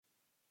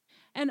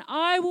and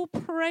I will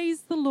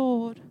praise the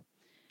Lord.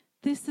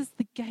 This is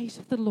the gate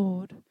of the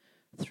Lord,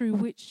 through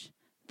which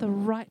the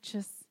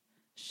righteous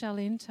shall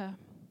enter.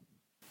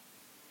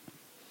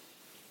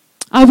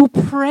 I will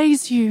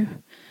praise you,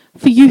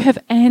 for you have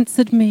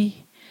answered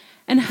me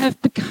and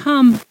have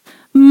become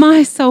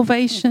my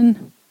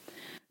salvation.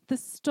 The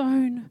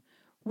stone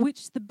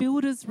which the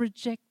builders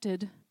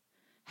rejected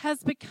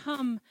has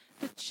become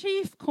the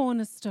chief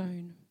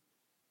cornerstone.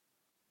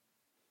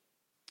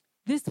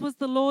 This was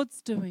the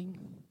Lord's doing.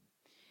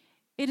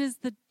 It is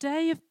the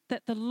day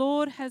that the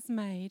Lord has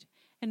made,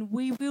 and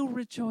we will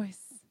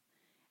rejoice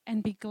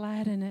and be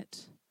glad in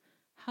it.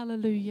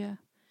 Hallelujah.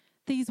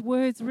 These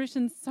words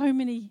written so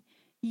many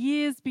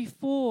years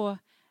before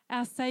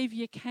our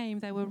Saviour came,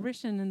 they were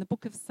written in the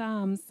book of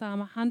Psalms, Psalm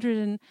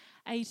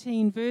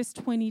 118, verse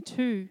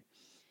 22,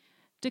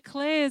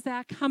 declares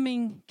our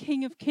coming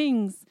King of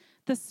Kings,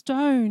 the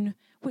stone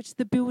which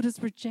the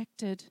builders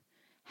rejected,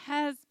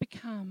 has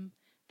become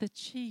the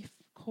chief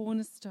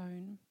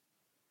cornerstone.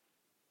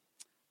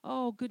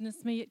 Oh,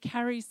 goodness me, it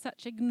carries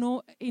such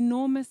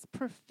enormous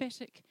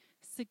prophetic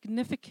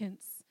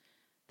significance,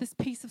 this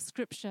piece of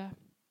scripture,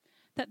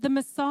 that the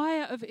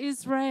Messiah of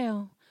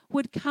Israel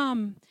would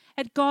come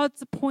at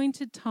God's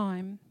appointed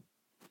time.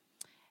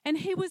 And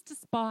he was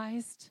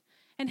despised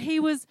and he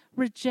was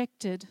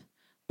rejected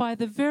by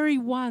the very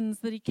ones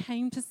that he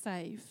came to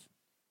save.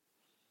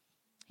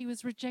 He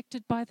was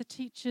rejected by the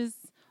teachers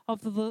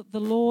of the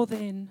law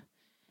then.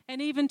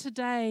 And even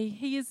today,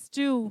 he is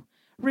still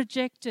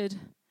rejected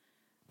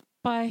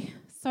by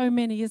so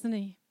many, isn't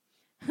he?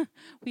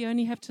 We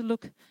only have to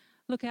look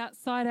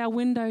outside our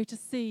window to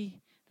see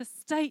the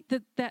state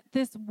that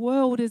this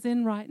world is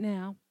in right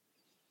now.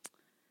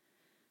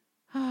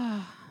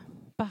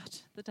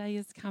 But the day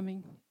is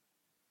coming.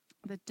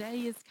 The day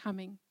is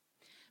coming.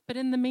 But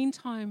in the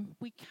meantime,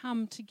 we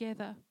come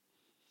together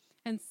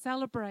and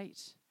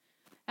celebrate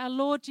our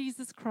Lord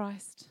Jesus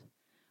Christ.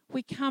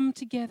 We come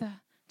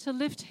together to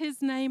lift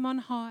his name on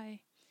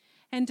high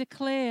and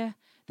declare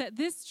that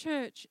this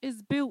church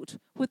is built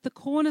with the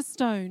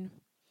cornerstone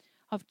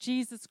of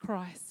Jesus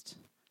Christ.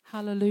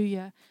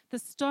 Hallelujah. The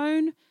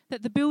stone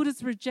that the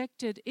builders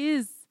rejected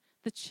is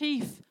the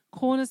chief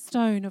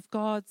cornerstone of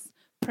God's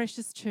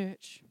precious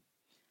church.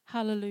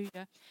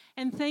 Hallelujah.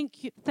 And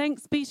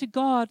thanks be to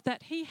God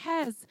that he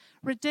has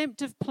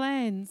redemptive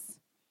plans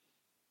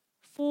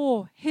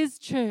for his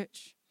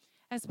church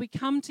as we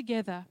come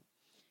together.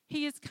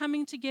 He is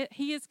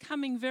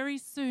coming very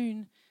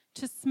soon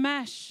to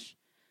smash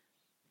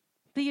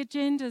the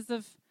agendas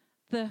of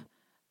the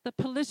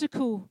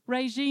political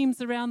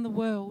regimes around the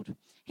world.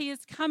 He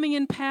is coming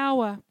in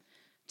power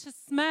to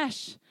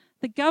smash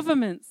the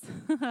governments.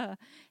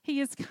 He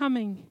is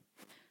coming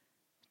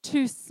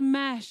to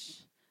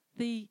smash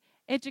the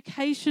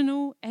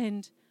educational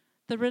and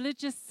the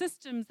religious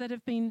systems that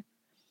have been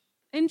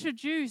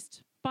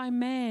introduced by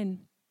man.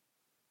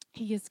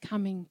 He is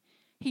coming.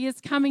 He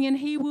is coming, and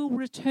he will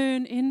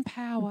return in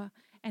power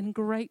and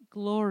great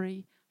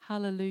glory.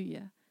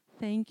 Hallelujah.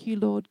 Thank you,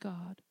 Lord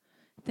God.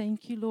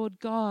 Thank you, Lord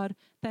God,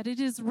 that it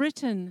is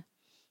written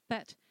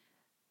that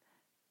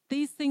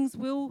these things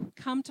will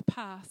come to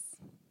pass.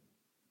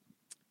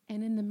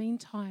 And in the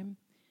meantime,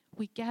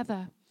 we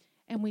gather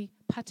and we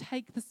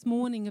partake this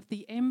morning of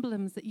the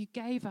emblems that you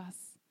gave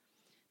us,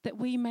 that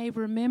we may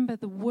remember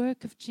the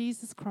work of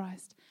Jesus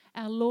Christ,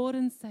 our Lord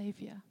and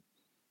Saviour,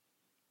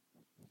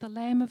 the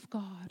Lamb of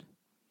God,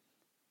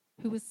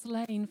 who was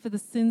slain for the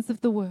sins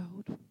of the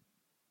world.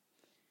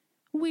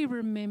 We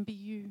remember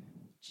you,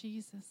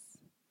 Jesus.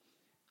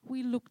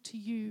 We look to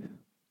you,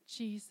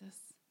 Jesus,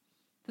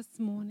 this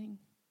morning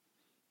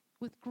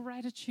with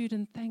gratitude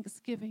and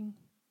thanksgiving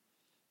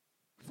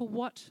for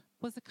what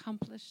was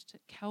accomplished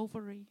at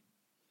Calvary.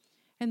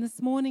 And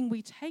this morning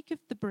we take of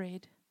the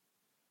bread.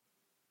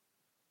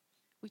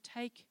 We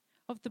take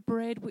of the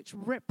bread which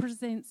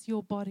represents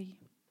your body.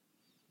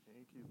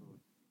 Thank you, Lord.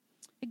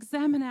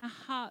 Examine our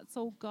hearts,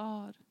 O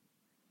God,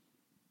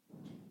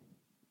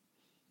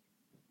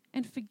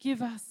 and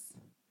forgive us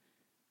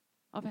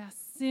of our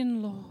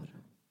sin, Lord.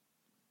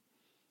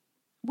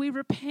 We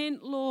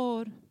repent,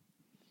 Lord,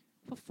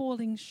 for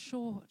falling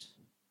short.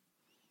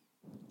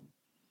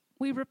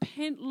 We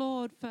repent,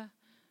 Lord, for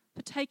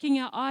taking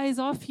our eyes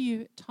off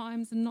you at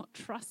times and not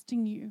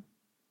trusting you.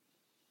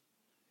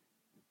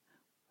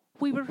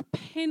 We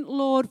repent,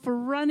 Lord, for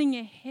running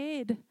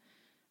ahead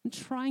and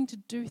trying to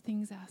do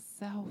things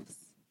ourselves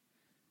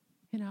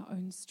in our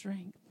own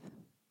strength.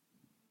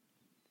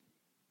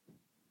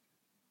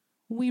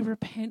 We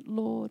repent,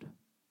 Lord,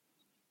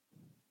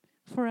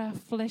 for our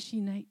fleshy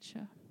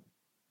nature.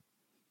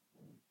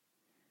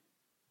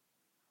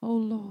 Oh,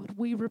 Lord,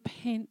 we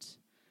repent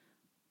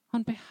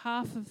on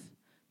behalf of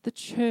the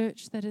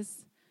church that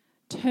is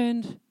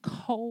turned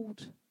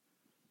cold.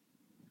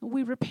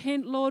 We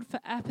repent, Lord, for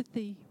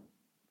apathy.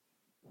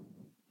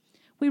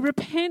 We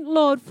repent,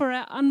 Lord, for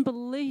our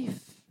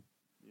unbelief.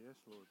 Yes,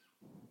 Lord.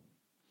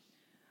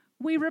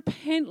 We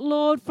repent,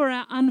 Lord, for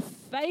our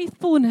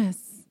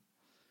unfaithfulness.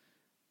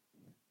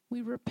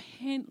 We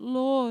repent,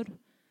 Lord,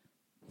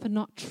 for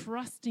not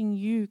trusting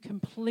you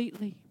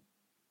completely.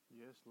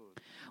 Yes, Lord.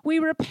 We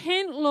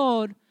repent,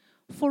 Lord,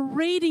 for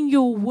reading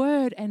your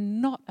word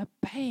and not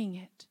obeying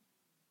it.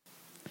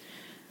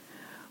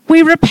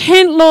 We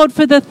repent, Lord,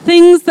 for the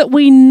things that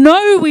we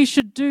know we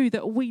should do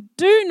that we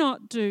do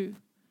not do.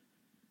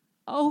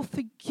 Oh,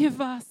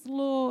 forgive us,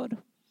 Lord.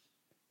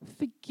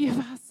 Forgive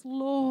us,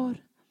 Lord.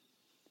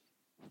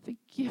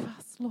 Forgive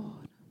us,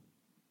 Lord.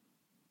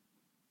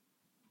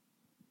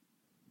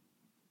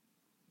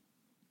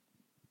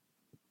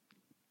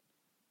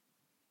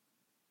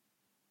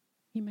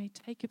 You may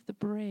take of the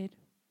bread.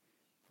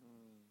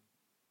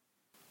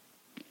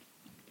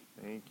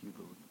 Thank you,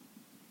 Lord.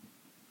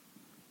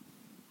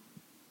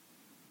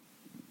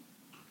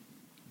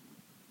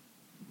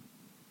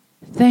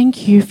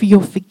 Thank you for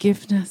your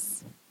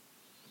forgiveness.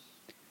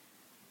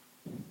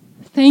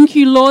 Thank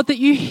you, Lord, that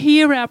you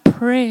hear our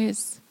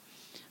prayers,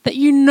 that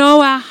you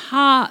know our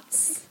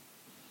hearts,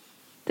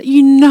 that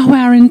you know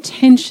our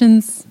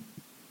intentions.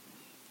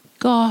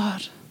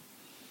 God,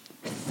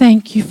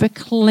 thank you for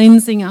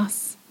cleansing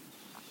us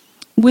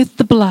with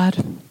the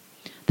blood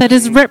that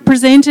is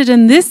represented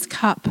in this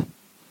cup.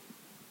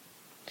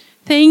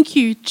 Thank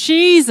you,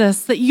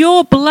 Jesus, that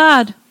your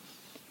blood,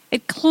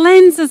 it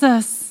cleanses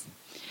us.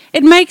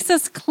 It makes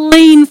us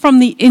clean from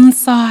the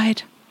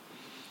inside.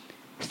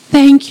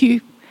 Thank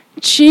you,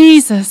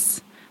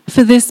 Jesus,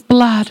 for this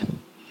blood,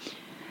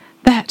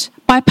 that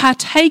by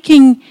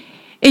partaking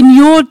in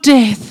your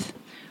death,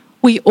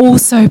 we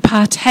also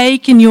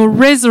partake in your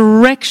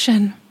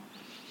resurrection.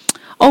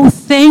 Oh,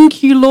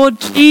 thank you, Lord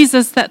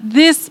Jesus, that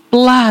this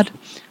blood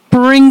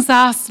brings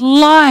us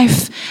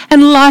life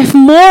and life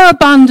more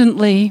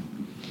abundantly.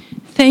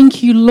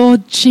 Thank you,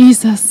 Lord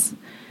Jesus,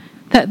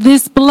 that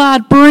this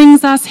blood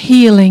brings us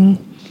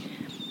healing.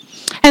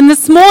 And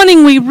this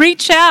morning we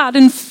reach out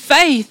in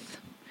faith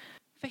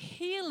for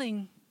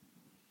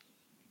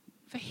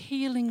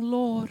healing,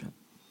 Lord,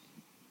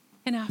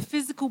 in our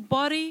physical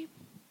body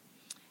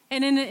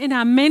and in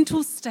our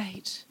mental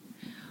state.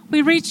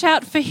 We reach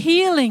out for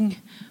healing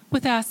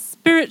with our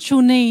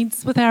spiritual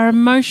needs, with our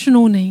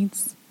emotional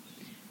needs.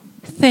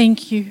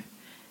 Thank you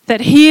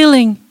that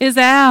healing is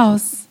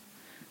ours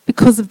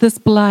because of this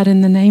blood.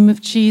 In the name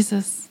of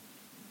Jesus,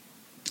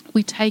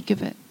 we take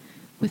of it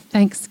with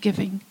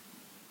thanksgiving.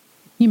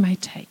 You may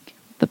take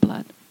the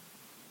blood.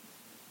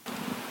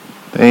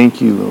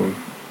 Thank you, Lord.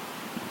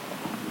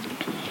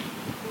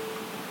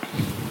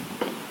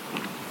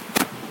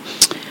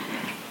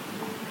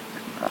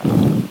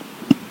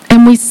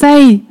 And we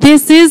say,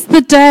 this is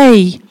the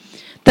day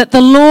that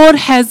the Lord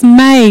has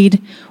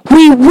made.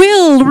 We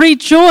will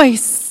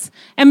rejoice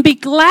and be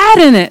glad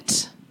in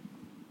it.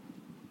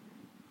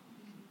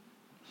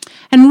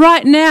 And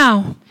right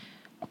now,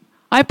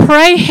 I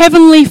pray,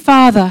 Heavenly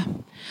Father,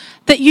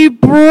 that you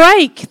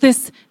break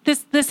this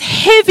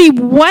heavy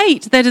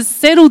weight that is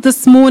settled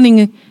this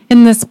morning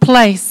in this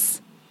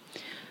place.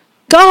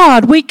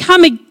 God, we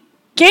come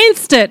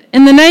against it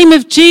in the name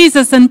of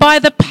Jesus and by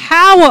the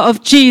power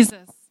of Jesus.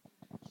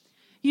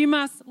 You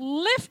must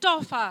lift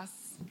off us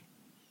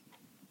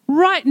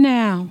right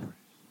now.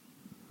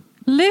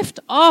 Lift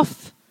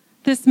off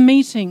this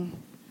meeting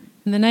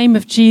in the name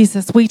of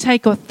Jesus. We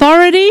take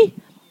authority.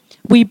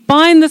 We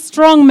bind the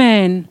strong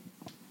man.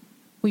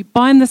 We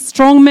bind the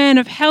strong man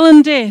of hell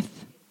and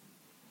death.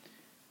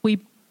 We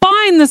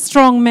bind the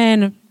strong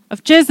man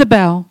of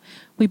Jezebel.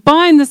 We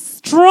bind the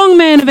strong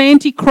man of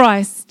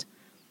Antichrist.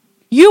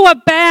 You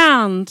are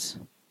bound.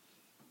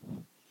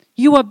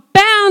 You are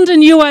bound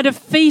and you are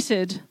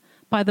defeated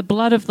by the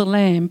blood of the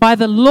Lamb, by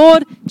the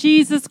Lord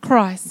Jesus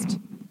Christ.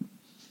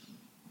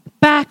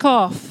 Back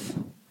off,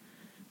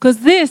 because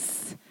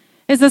this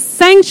is a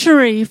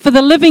sanctuary for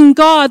the living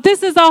God.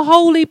 This is a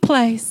holy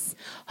place.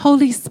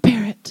 Holy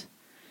Spirit,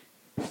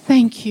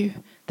 thank you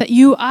that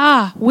you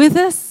are with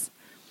us.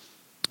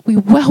 We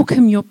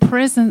welcome your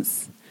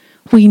presence.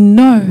 We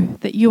know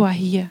that you are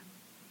here.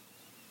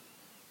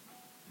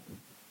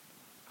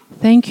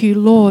 Thank you,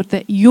 Lord,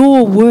 that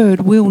your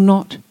word will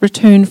not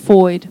return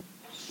void.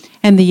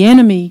 And the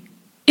enemy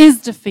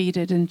is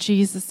defeated in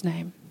Jesus'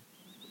 name.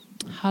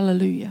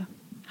 Hallelujah.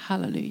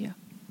 Hallelujah.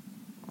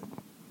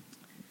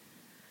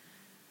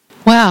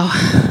 Wow,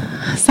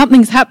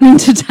 something's happening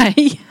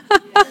today.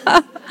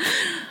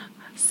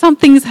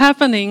 Something's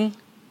happening.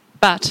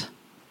 But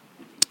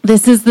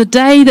this is the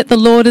day that the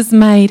Lord has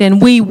made,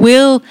 and we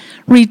will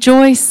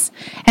rejoice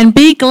and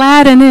be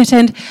glad in it.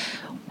 And,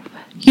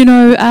 you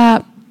know,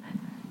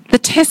 the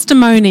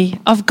testimony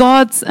of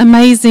God's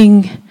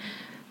amazing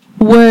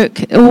work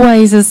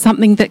always is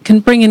something that can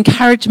bring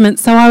encouragement.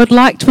 So I would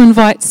like to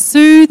invite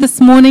Sue this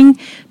morning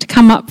to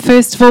come up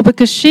first of all,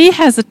 because she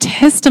has a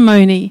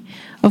testimony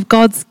of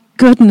God's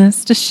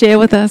goodness to share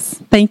with us.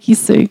 Thank you,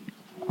 Sue.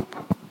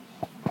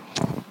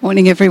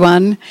 Morning,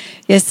 everyone.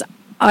 Yes,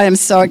 I am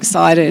so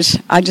excited.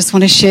 I just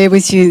want to share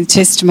with you the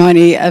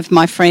testimony of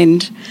my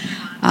friend.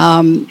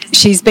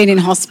 She's been in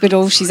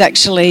hospital. She's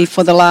actually,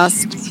 for the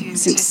last,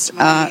 since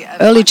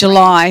early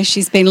July,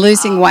 she's been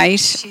losing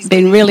weight,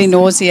 been really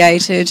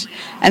nauseated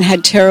and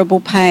had terrible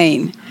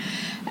pain.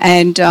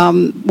 And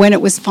when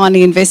it was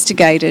finally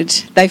investigated,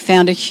 they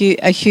found a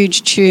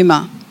huge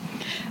tumour,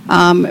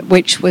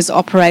 which was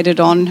operated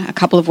on a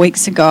couple of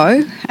weeks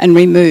ago and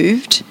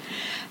removed.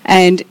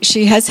 And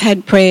she has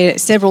had prayer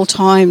several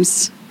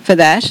times for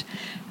that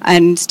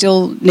and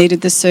still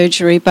needed the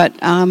surgery. But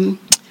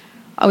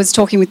I was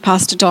talking with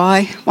Pastor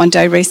Di one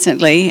day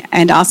recently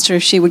and asked her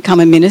if she would come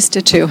and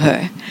minister to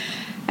her.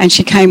 And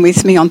she came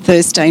with me on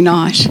Thursday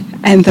night,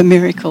 and the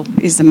miracle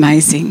is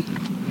amazing.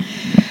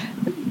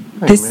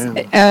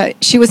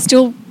 She was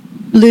still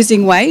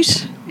losing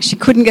weight. She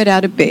couldn't get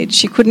out of bed.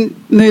 She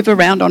couldn't move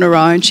around on her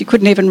own. She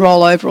couldn't even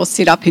roll over or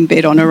sit up in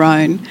bed on her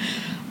own.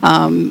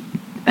 And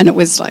it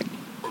was like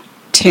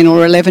 10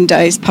 or 11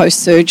 days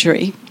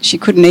post-surgery. She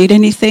couldn't eat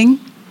anything.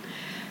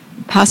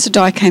 Pastor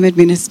Di came and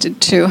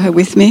ministered to her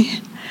with me.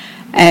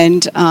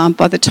 And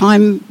by the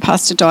time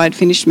Pastor Di had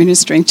finished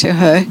ministering to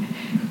her,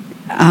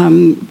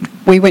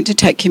 we went to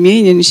take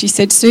communion, and she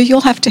said, "Sue,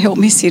 you'll have to help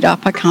me sit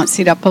up. I can't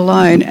sit up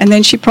alone." And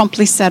then she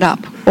promptly sat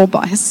up all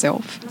by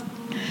herself.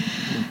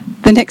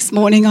 The next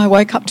morning I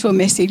woke up to a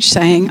message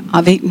saying,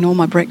 "I've eaten all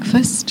my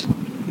breakfast.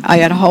 I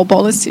had a whole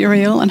bowl of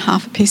cereal and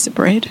half a piece of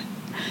bread."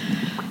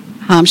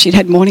 She'd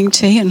had morning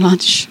tea and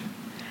lunch,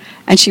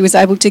 and she was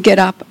able to get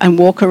up and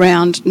walk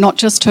around not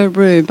just her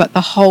room but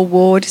the whole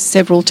ward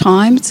several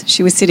times.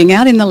 She was sitting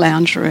out in the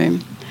lounge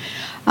room.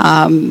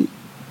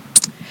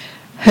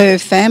 Her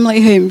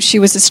family, whom she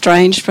was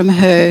estranged from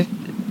her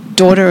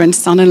daughter and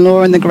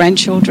son-in-law and the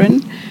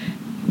grandchildren,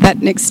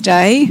 that next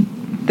day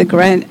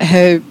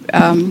her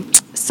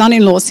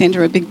son-in-law sent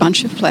her a big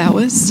bunch of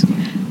flowers.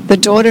 The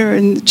daughter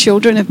and the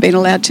children have been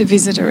allowed to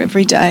visit her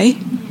every day.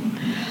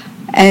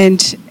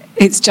 And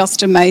it's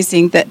just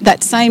amazing that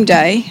that same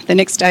day, the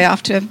next day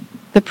after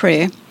the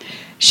prayer,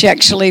 she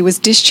actually was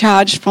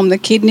discharged from the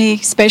kidney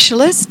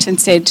specialist and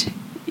said,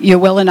 "You're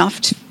well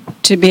enough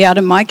to be out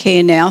of my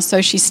care now."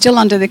 So she's still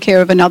under the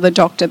care of another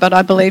doctor, but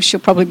I believe she'll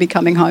probably be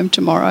coming home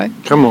tomorrow.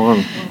 Come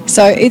on.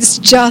 So it's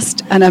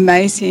just an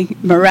amazing,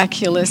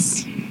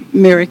 miraculous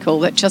miracle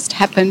that just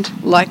happened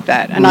like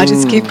that. And I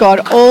just give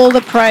God all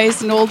the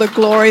praise and all the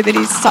glory that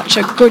He's such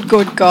a good,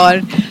 good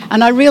God.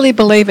 And I really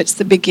believe it's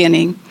the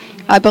beginning.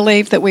 I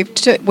believe that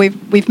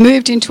we've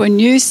moved into a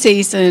new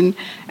season,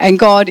 and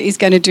God is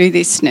going to do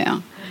this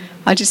now.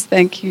 I just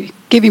thank you.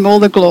 Give Him all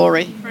the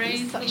glory.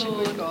 Praise Such the a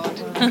Lord. good God.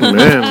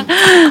 Amen.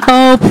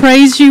 Oh,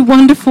 praise you,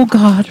 wonderful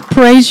God.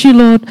 Praise you,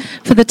 Lord,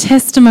 for the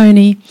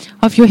testimony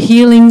of your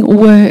healing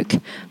work.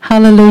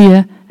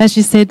 Hallelujah. As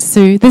you said,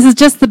 Sue, this is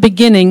just the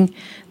beginning.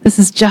 This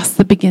is just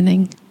the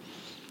beginning.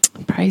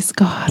 Praise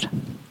God.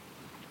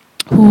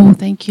 Oh,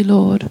 thank you,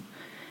 Lord.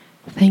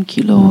 Thank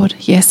you, Lord.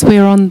 Yes,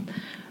 we're on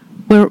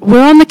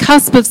the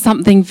cusp of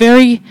something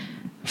very,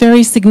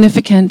 very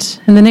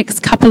significant in the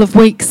next couple of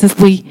weeks as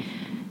we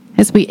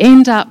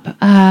end up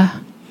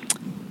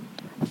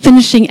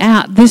finishing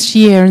out this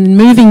year and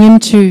moving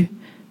into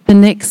the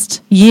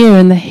next year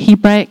in the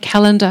Hebraic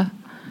calendar.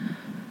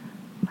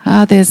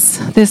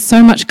 There's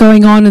so much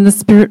going on in the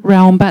spirit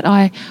realm, but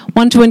I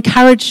want to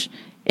encourage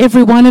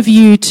every one of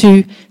you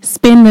to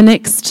spend the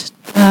next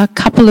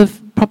couple of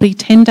probably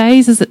 10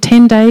 days, is it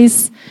 10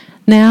 days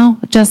now,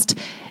 just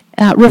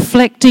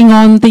reflecting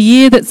on the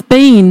year that's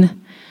been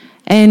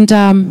and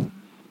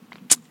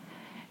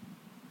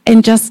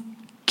just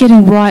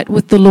getting right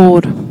with the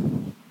Lord.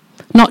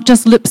 Not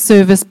just lip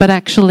service, but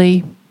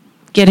actually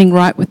getting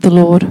right with the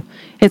Lord.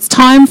 It's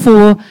time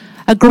for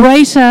a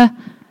greater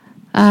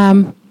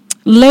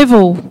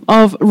level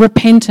of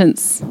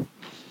repentance.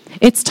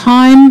 It's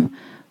time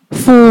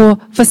for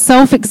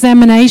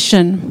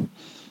self-examination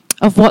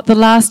of what the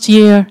last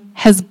year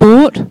has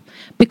brought,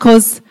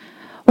 because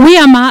we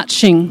are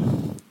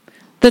marching.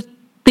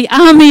 The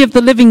army of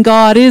the living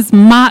God is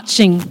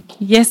marching.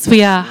 Yes,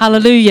 we are.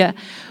 Hallelujah.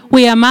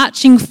 We are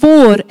marching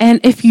forward,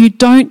 and if you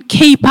don't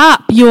keep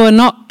up, you are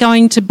not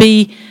going to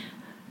be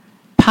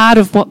part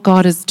of what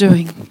God is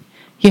doing.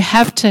 You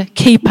have to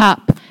keep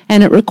up,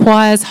 and it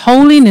requires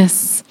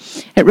holiness.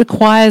 It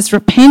requires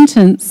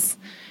repentance.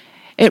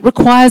 It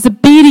requires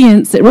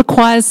obedience. It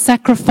requires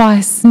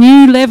sacrifice.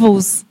 New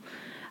levels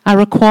are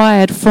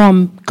required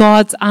from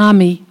God's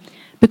army,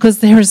 because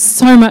there is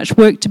so much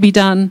work to be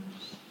done.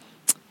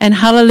 And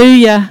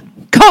hallelujah,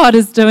 God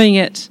is doing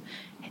it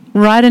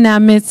right in our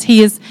midst.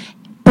 He is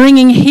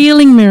bringing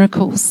healing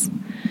miracles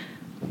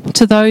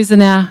to those in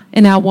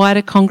our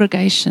wider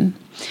congregation.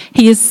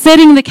 He is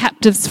setting the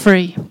captives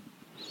free.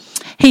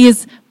 He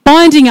is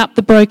binding up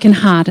the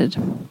brokenhearted.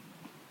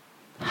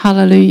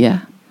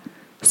 Hallelujah.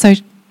 So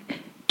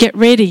get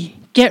ready,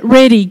 get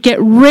ready, get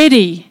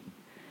ready.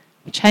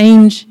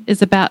 Change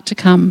is about to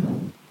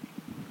come.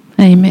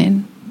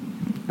 Amen.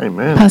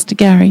 Amen. Pastor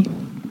Gary.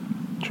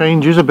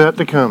 Change is about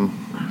to come.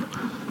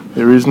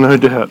 There is no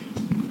doubt.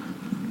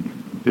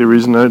 There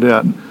is no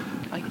doubt.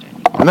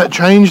 And that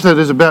change that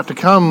is about to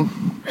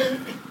come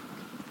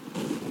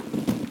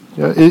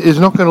is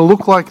not going to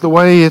look like the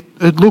way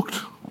it looked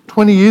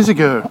 20 years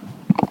ago.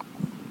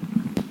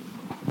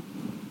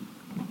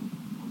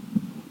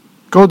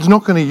 God's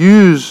not going to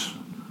use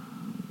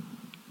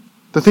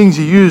The things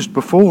you used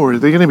before,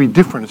 they're going to be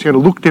different. It's going to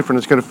look different.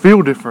 It's going to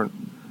feel different.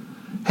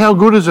 How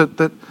good is it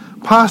that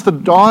Pastor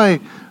Di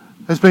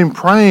has been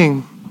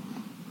praying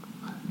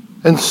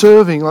and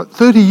serving? Like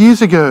 30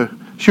 years ago,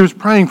 she was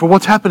praying for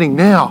what's happening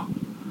now.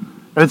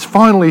 And it's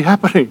finally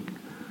happening.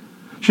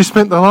 She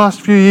spent the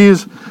last few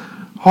years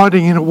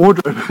hiding in a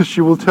wardrobe, as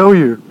she will tell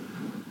you.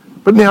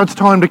 But now it's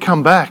time to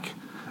come back.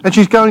 And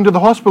she's going to the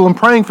hospital and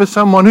praying for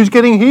someone who's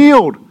getting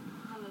healed.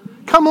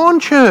 Come on,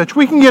 church.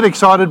 We can get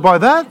excited by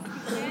that.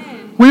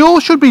 We all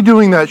should be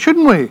doing that,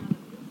 shouldn't we?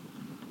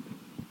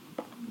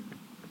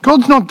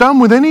 God's not done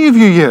with any of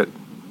you yet.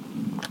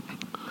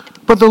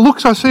 But the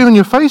looks I see on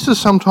your faces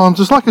sometimes,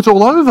 it's like it's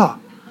all over.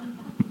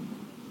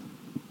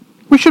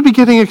 We should be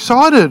getting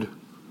excited.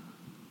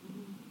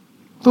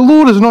 The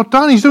Lord is not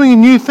done. He's doing a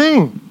new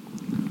thing.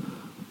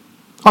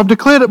 I've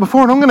declared it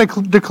before and I'm going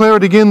to declare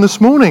it again this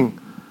morning.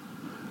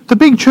 The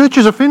big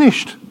churches are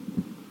finished.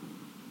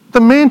 The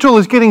mantle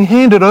is getting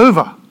handed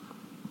over.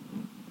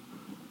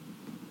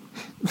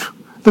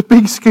 The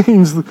big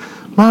skeins,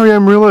 Mario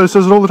Murillo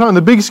says it all the time,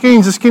 the big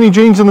skeins, the skinny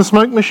jeans and the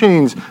smoke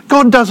machines.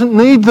 God doesn't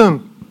need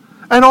them.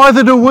 And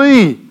either do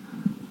we.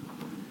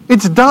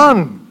 It's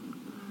done.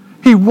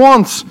 He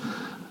wants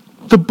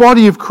the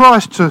body of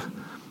Christ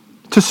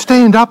to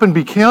stand up and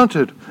be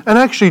counted and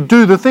actually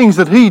do the things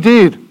that He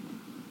did.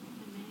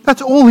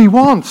 That's all He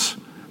wants.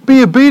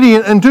 Be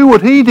obedient and do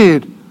what He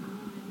did.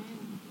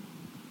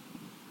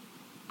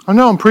 I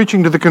know I'm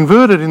preaching to the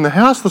converted in the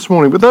house this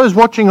morning, but those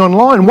watching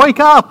online, wake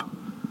up.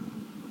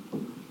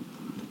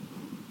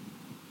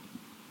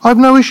 I have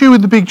no issue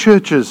with the big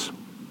churches.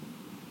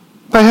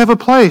 They have a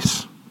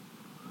place.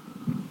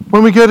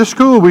 When we go to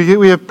school, we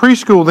have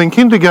preschool, then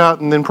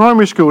kindergarten, then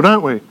primary school,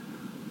 don't we?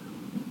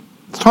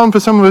 It's time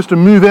for some of us to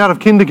move out of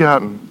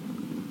kindergarten,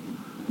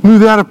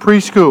 move out of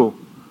preschool,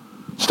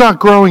 start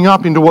growing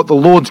up into what the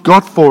Lord's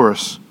got for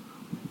us.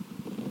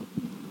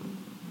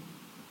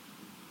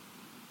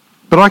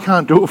 But I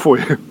can't do it for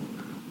you.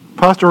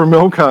 Pastor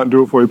Ramel can't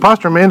do it for you.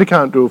 Pastor Amanda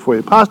can't do it for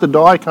you. Pastor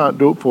Di can't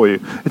do it for you.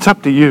 It's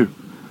up to you.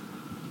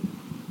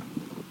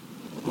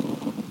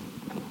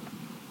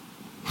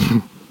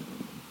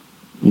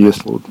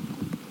 Yes, Lord.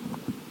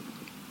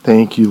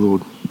 Thank you,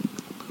 Lord.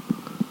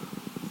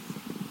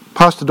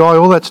 Pastor Di,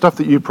 all that stuff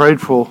that you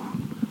prayed for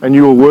and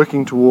you were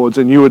working towards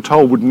and you were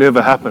told would never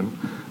happen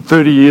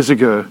 30 years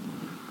ago,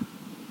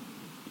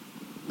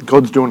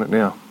 God's doing it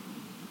now.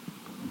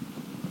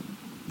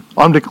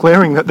 I'm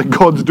declaring that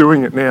God's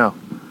doing it now.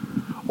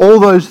 All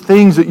those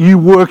things that you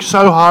worked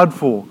so hard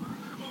for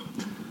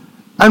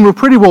and were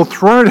pretty well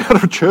thrown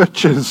out of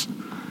churches,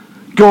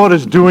 God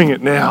is doing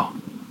it now.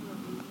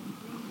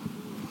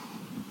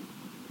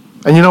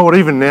 And you know what?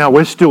 Even now,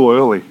 we're still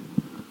early.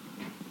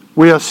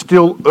 We are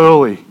still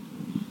early.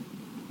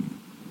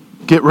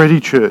 Get ready,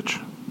 church.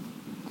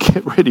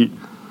 Get ready.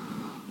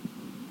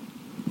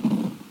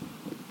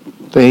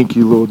 Thank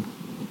you, Lord.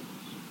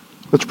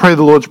 Let's pray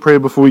the Lord's Prayer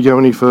before we go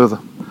any further.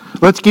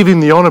 Let's give Him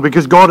the honour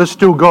because God is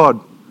still God.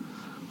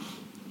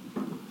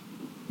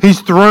 His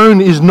throne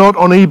is not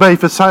on eBay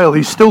for sale.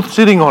 He's still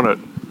sitting on it.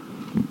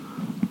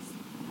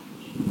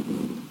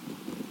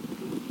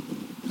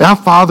 Our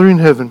Father in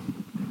heaven,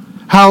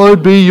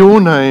 hallowed be your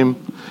name.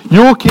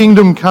 Your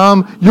kingdom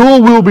come, your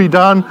will be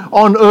done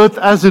on earth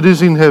as it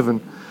is in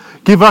heaven.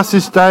 Give us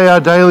this day our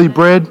daily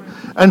bread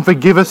and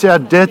forgive us our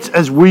debts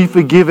as we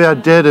forgive our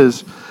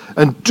debtors.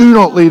 And do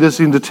not lead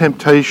us into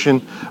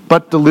temptation,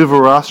 but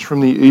deliver us from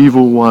the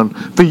evil one.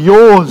 For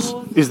yours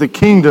is the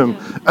kingdom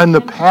and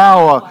the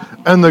power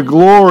and the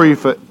glory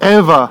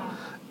forever.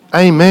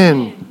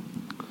 Amen.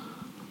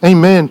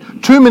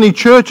 Amen. Too many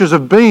churches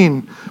have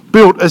been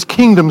built as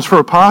kingdoms for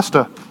a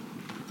pastor.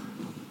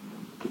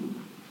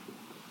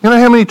 You know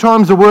how many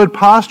times the word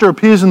pastor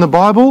appears in the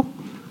Bible?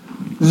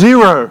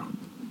 0.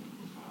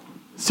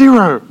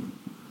 0.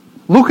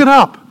 Look it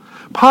up.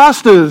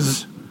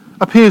 Pastors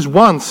appears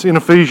once in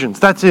Ephesians.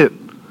 That's it.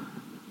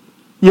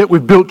 Yet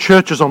we've built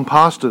churches on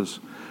pastors.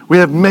 We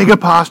have mega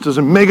pastors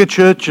and mega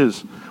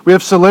churches. We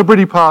have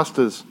celebrity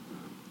pastors.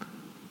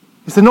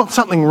 Is there not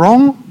something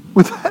wrong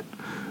with that?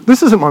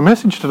 This isn't my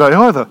message today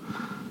either.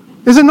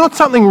 Is there not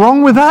something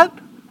wrong with that?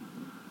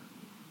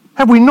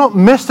 Have we not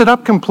messed it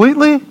up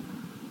completely?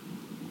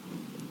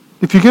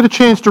 If you get a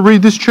chance to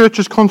read this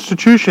church's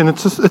constitution,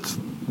 it's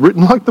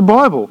written like the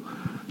Bible.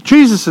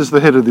 Jesus is the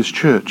head of this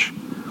church.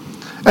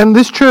 And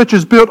this church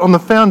is built on the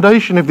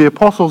foundation of the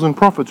apostles and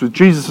prophets with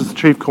Jesus as the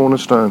chief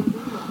cornerstone.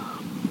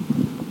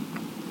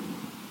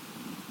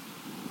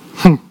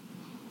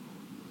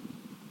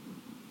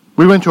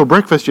 We went to a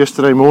breakfast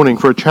yesterday morning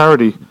for a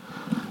charity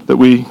that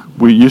we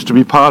used to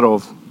be part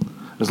of.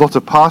 There's lots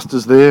of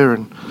pastors there,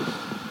 and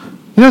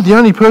you know the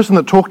only person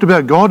that talked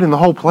about God in the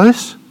whole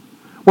place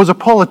was a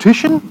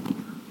politician?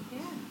 Yeah.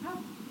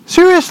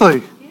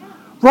 Seriously? Yeah.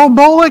 Rob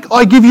Bollock,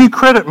 I give you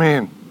credit,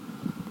 man.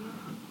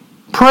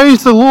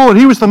 Praise the Lord.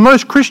 He was the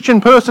most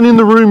Christian person in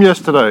the room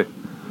yesterday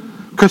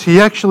because he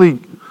actually,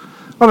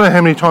 I don't know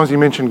how many times he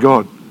mentioned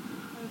God.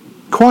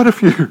 Quite a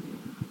few.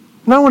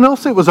 No one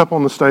else that was up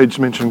on the stage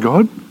mentioned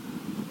God.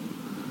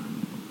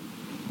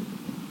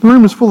 The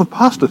room is full of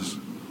pastors.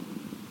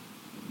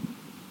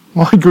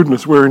 My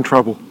goodness, we're in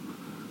trouble.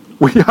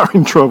 We are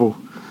in trouble.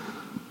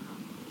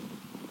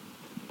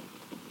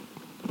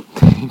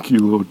 Thank you,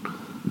 Lord.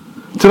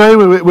 Today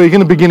we're going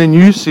to begin a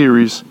new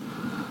series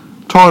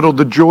titled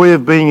The Joy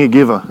of Being a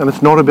Giver. And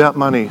it's not about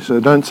money. So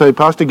don't say,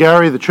 Pastor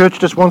Gary, the church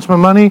just wants my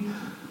money.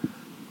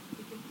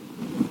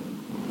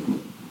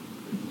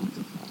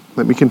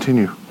 Let me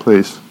continue,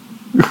 please.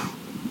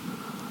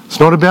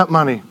 It's not about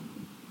money.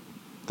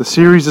 The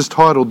series is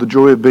titled The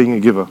Joy of Being a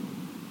Giver.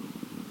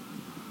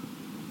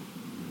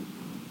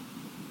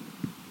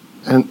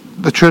 And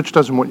the church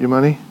doesn't want your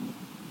money.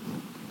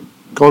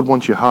 God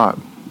wants your heart.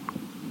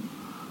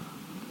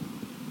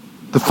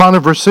 The fun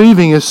of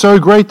receiving is so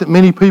great that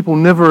many people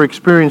never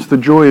experience the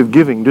joy of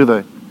giving, do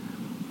they?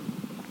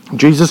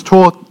 Jesus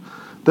taught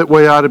that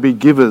we are to be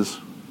givers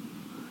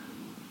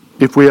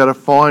if we are to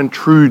find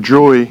true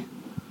joy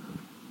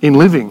in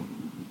living.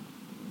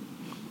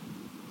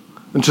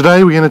 And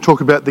today we're going to talk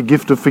about the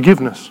gift of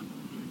forgiveness.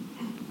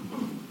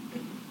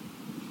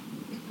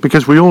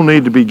 Because we all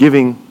need to be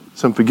giving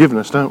some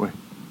forgiveness, don't we?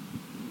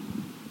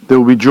 There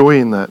will be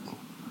joy in that.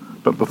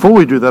 But before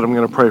we do that, I'm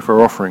going to pray for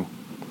our offering.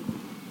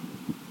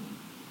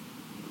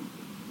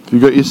 If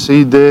you've got your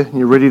seed there and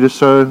you're ready to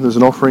sow, there's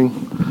an offering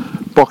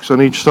box on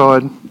each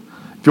side.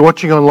 If you're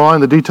watching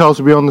online, the details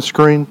will be on the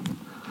screen.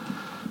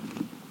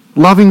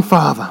 Loving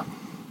Father,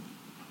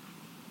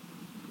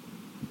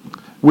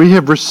 we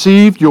have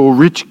received your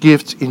rich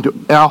gifts into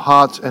our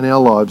hearts and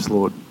our lives,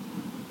 Lord.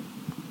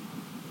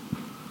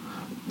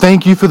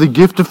 Thank you for the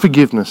gift of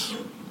forgiveness.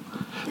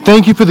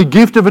 Thank you for the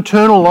gift of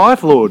eternal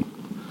life, Lord.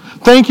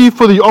 Thank you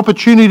for the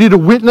opportunity to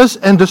witness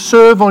and to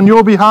serve on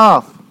your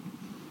behalf.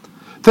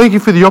 Thank you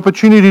for the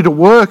opportunity to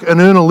work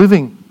and earn a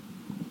living.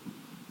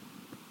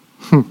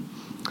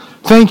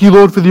 Thank you,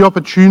 Lord, for the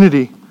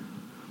opportunity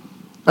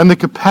and the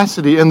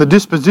capacity and the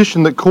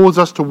disposition that cause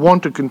us to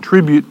want to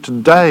contribute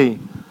today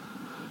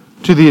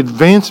to the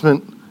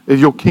advancement of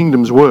your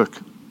kingdom's work.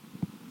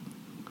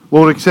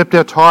 Lord, accept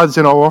our tithes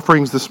and our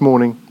offerings this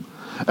morning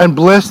and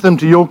bless them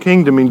to your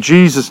kingdom in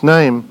Jesus'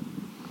 name.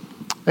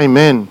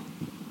 Amen.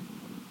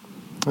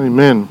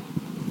 Amen.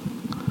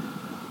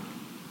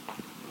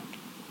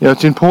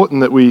 It's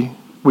important that we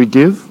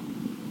give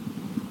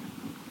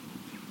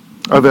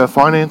of our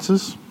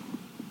finances,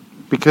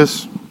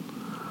 because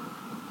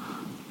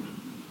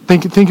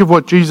think of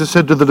what Jesus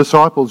said to the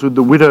disciples with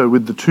the widow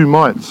with the 2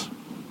 mites.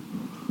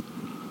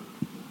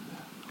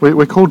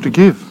 We're called to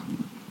give.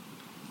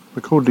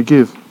 We're called to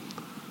give.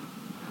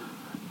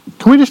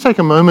 Can we just take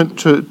a moment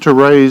to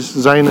raise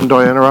Zane and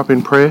Diana up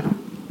in prayer?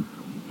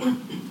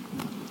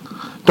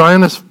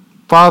 Diana's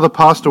father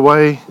passed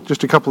away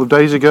just a couple of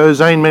days ago.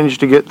 Zane managed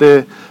to get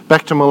there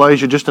back to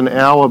Malaysia just an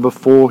hour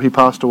before he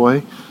passed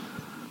away.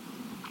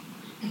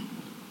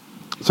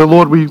 So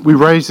Lord, we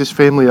raise this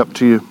family up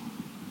to you.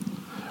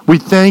 We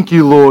thank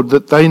you, Lord,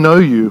 that they know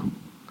you.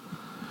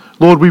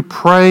 Lord, we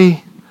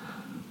pray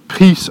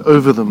peace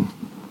over them.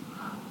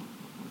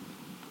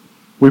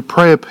 We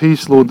pray a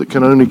peace, Lord, that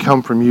can only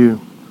come from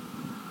you.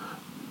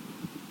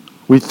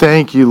 We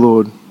thank you,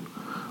 Lord.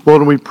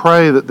 Lord, and we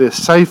pray that they're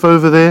safe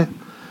over there.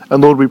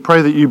 And Lord, we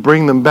pray that you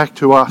bring them back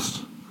to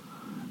us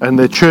and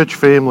their church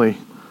family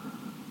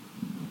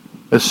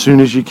as soon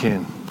as you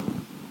can.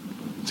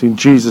 It's in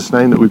Jesus'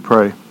 name that we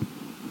pray.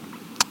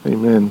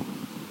 Amen.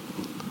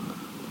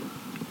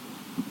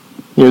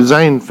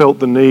 Zane felt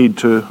the need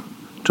to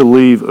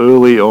leave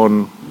early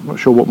on, I'm not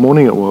sure what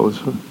morning it was,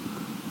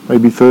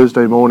 maybe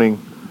Thursday morning,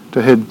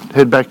 to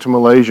head back to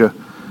Malaysia.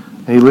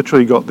 And he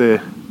literally got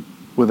there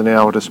with an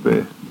hour to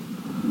spare.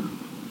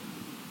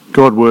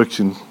 God works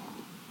in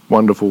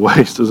wonderful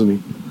ways, doesn't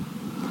he?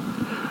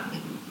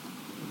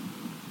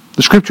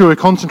 The scripture we're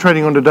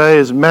concentrating on today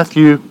is Mark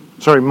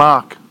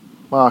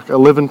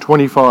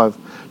 11:25.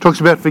 Talks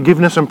about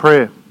forgiveness and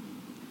prayer.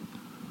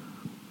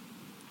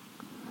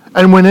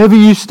 And whenever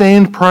you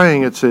stand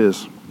praying, it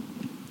says,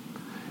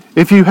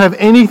 if you have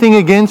anything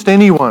against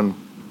anyone,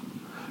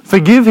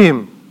 forgive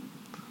him,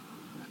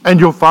 and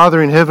your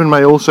Father in heaven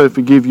may also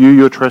forgive you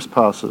your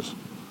trespasses.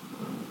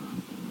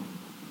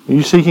 Are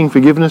you seeking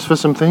forgiveness for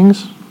some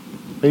things?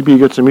 Maybe you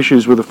got some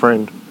issues with a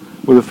friend,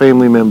 with a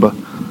family member,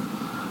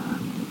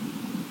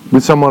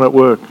 with someone at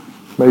work.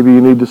 Maybe you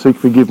need to seek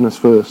forgiveness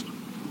first.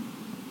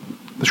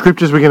 The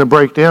scriptures we're going to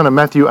break down are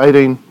Matthew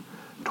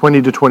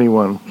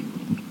 18:20-21.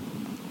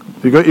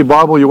 If you've got your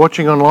Bible, you're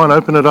watching online,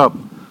 open it up.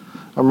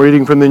 I'm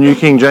reading from the New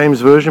King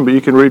James Version, but you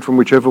can read from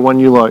whichever one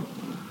you like.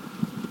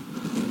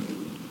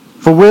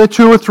 For where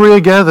 2 or 3 are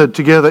gathered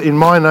together in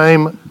my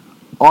name,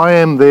 I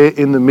am there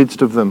in the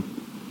midst of them.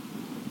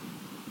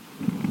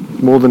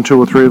 More than 2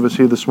 or 3 of us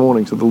here this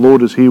morning, so the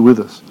Lord is here with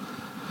us.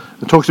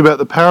 It talks about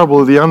the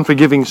parable of the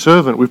unforgiving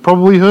servant. We've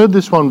probably heard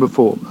this one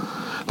before.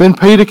 Then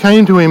Peter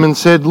came to him and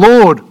said,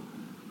 Lord,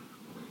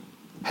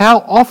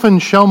 how often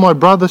shall my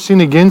brother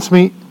sin against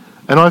me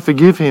and I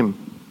forgive him?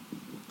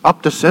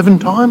 Up to 7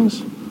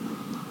 times?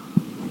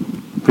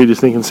 Peter's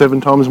thinking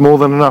 7 times more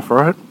than enough,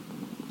 right?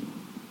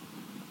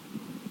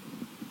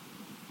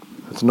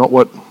 That's not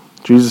what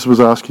Jesus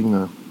was asking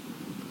though.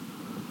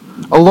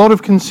 A lot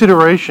of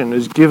consideration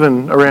is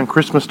given around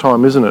Christmas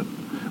time, isn't it?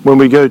 When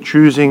we go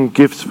choosing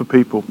gifts for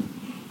people.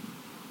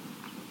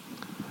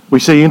 We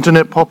see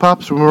internet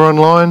pop-ups when we're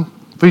online,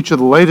 feature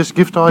the latest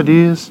gift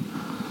ideas.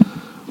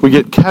 We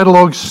get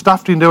catalogues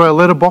stuffed into our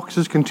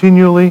letterboxes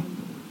continually.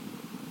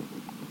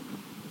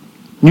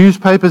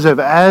 Newspapers have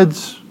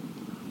ads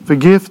for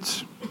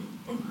gifts.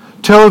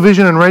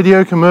 Television and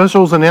radio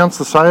commercials announce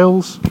the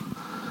sales.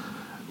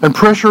 And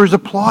pressure is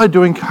applied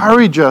to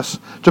encourage us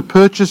to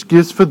purchase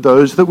gifts for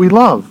those that we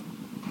love.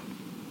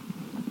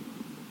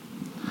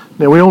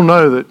 Now, we all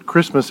know that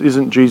Christmas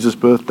isn't Jesus'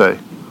 birthday.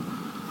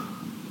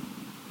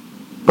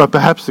 But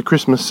perhaps the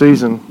Christmas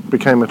season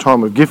became a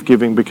time of gift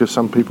giving because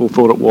some people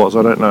thought it was.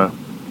 I don't know.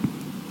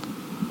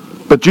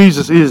 But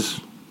Jesus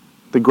is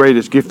the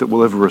greatest gift that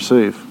we'll ever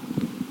receive.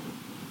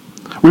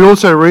 We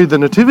also read the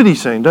nativity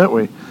scene, don't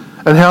we?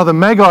 And how the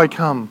Magi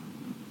come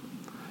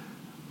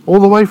all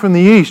the way from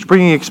the east,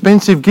 bringing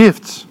expensive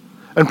gifts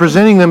and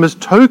presenting them as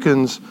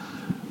tokens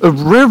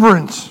of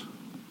reverence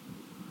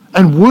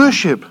and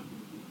worship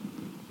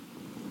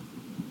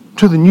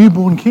to the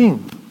newborn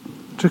King,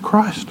 to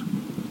Christ,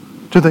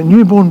 to the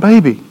newborn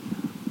baby.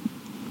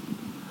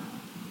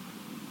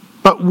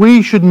 But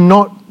we should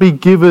not be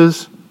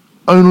givers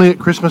only at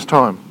Christmas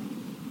time.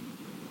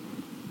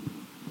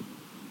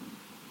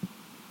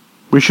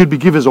 We should be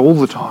givers all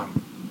the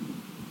time.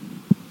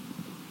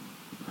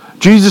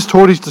 Jesus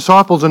taught his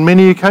disciples on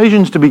many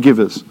occasions to be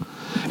givers.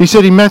 He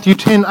said in Matthew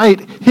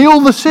 10:8, heal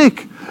the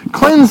sick,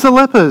 cleanse the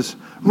lepers,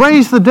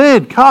 raise the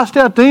dead, cast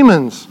out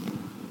demons.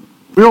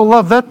 We all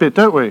love that bit,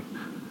 don't we?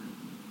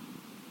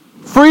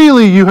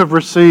 Freely you have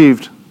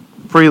received,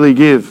 freely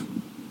give.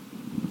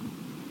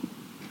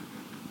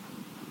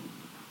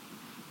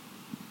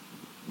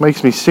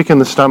 Makes me sick in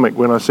the stomach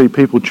when I see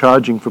people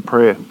charging for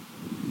prayer,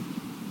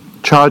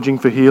 charging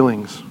for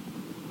healings,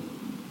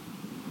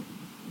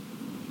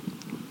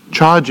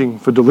 charging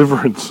for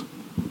deliverance.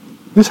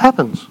 This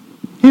happens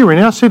here in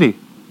our city.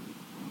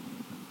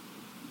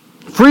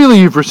 Freely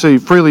you've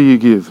received, freely you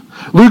give.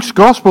 Luke's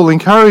gospel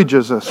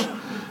encourages us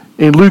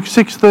in Luke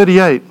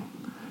 6:38.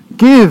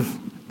 Give,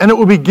 and it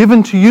will be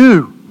given to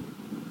you.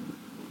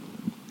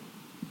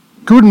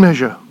 Good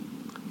measure,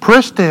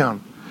 pressed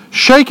down,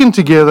 shaken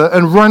together,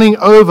 and running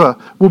over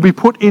will be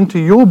put into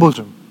your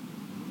bosom.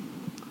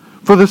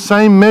 For the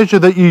same measure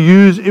that you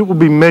use, it will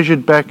be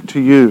measured back to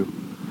you.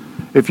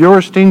 If you're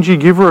a stingy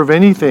giver of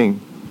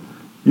anything,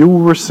 you will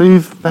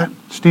receive that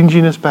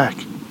stinginess back.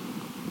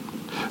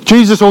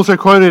 Jesus also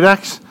quoted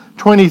Acts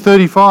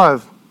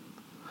 20:35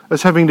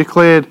 as having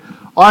declared,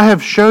 I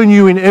have shown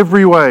you in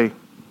every way,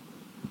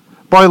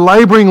 by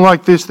labouring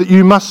like this, that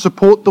you must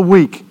support the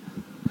weak.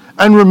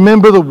 And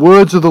remember the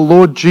words of the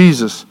Lord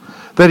Jesus,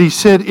 that he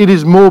said, it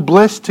is more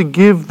blessed to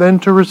give than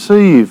to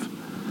receive.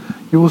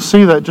 You will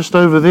see that just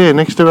over there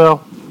next to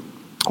our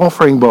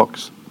offering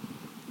box.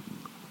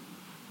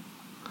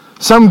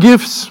 Some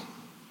gifts,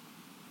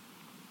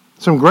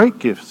 some great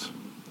gifts,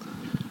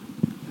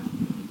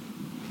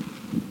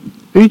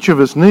 each of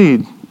us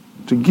need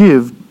to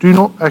give, do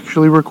not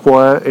actually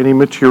require any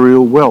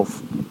material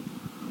wealth.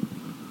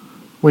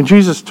 When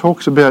Jesus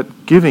talks about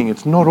giving,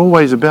 it's not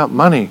always about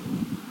money.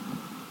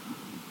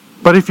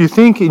 But if you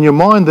think in your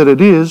mind that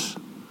it is,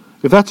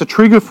 if that's a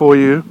trigger for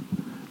you,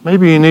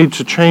 maybe you need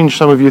to change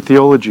some of your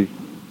theology.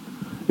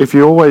 If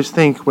you always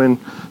think when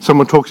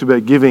someone talks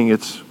about giving,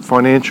 it's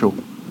financial.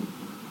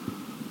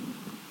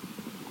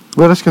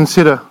 Let us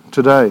consider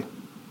today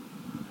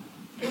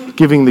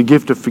giving the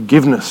gift of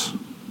forgiveness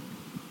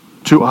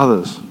to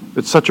others.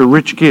 It's such a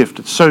rich gift.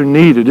 It's so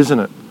needed, isn't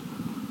it?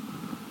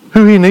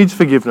 Who here needs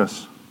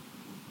forgiveness?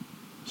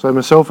 So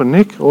myself and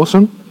Nick,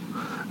 awesome.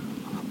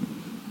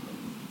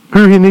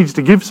 Who here needs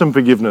to give some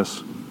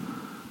forgiveness?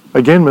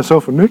 Again,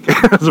 myself and Nick.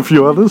 There's a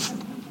few others.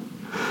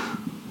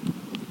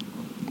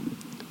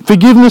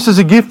 Forgiveness is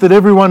a gift that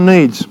everyone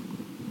needs.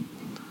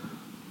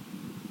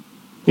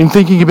 In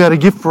thinking about a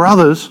gift for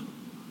others,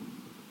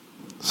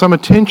 some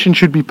attention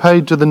should be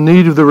paid to the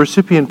need of the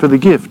recipient for the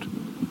gift,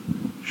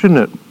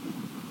 shouldn't it?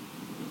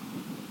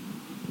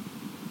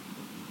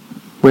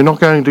 We're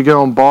not going to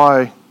go and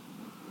buy,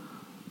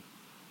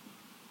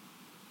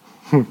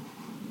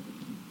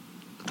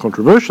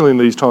 controversial in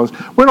these times,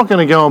 we're not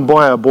going to go and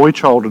buy our boy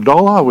child a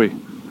doll, are we?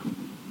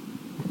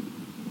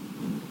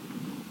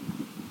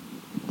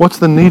 What's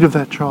the need of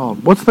that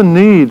child? What's the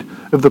need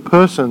of the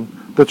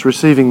person that's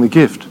receiving the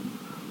gift?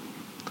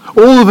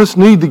 All of us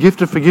need the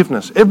gift of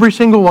forgiveness. Every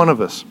single one of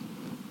us.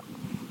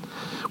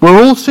 We're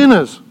all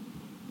sinners.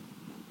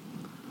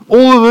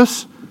 All of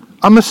us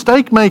are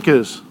mistake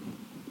makers.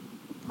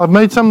 I've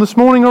made some this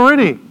morning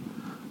already. I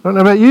don't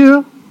know about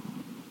you.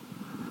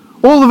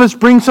 All of us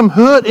bring some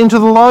hurt into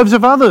the lives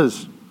of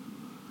others.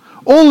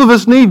 All of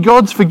us need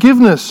God's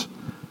forgiveness.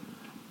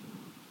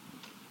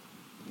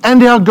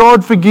 And our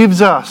God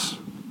forgives us.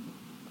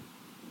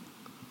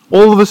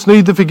 All of us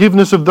need the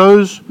forgiveness of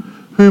those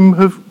who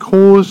we've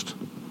caused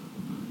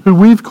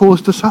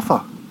to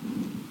suffer.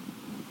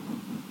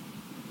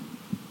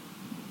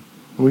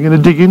 We're going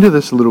to dig into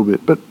this a little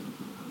bit, but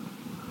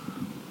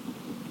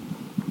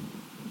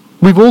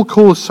We've all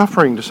caused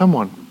suffering to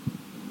someone.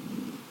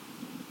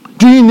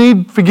 Do you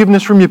need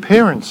forgiveness from your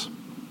parents?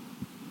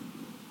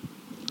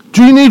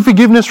 Do you need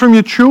forgiveness from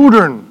your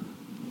children?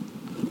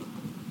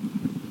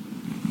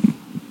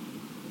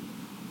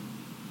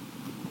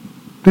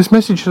 This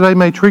message today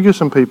may trigger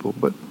some people,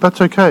 but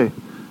that's okay.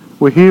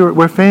 We're here,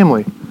 we're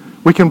family.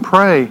 We can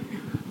pray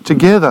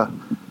together.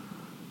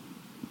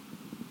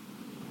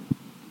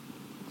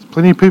 There's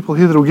plenty of people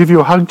here that will give you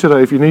a hug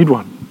today if you need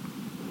one.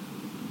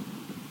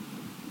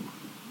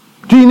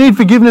 Do you need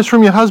forgiveness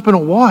from your husband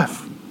or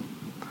wife?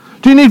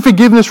 Do you need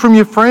forgiveness from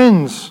your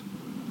friends?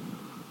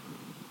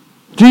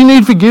 Do you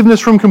need forgiveness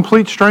from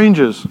complete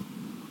strangers?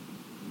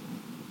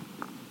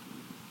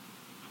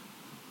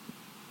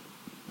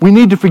 We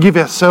need to forgive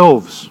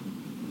ourselves,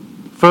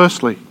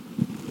 firstly.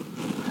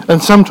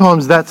 And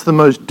sometimes that's the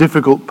most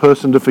difficult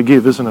person to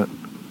forgive, isn't it?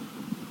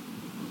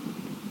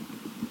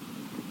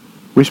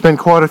 We spent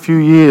quite a few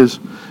years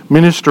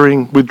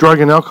ministering with drug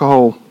and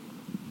alcohol,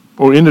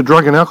 or into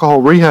drug and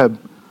alcohol rehab.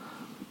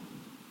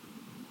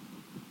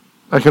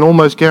 I can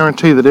almost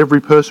guarantee that every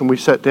person we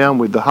sat down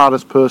with, the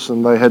hardest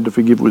person they had to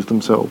forgive was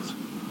themselves.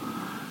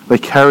 They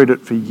carried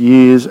it for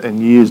years and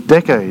years,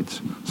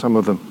 decades, some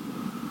of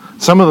them.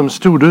 Some of them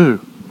still do.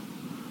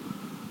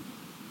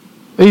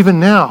 Even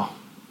now,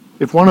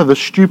 if one of the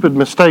stupid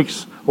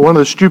mistakes or one of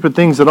the stupid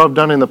things that I've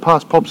done in the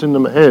past pops into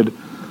my head,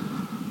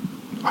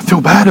 I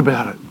feel bad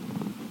about it.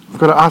 I've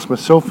got to ask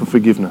myself for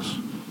forgiveness.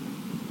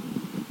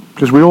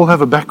 Because we all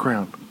have a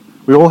background.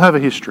 We all have a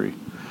history.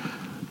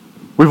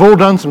 We've all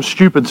done some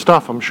stupid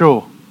stuff, I'm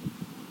sure.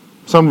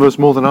 Some of us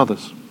more than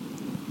others.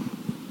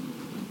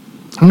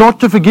 Not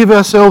to forgive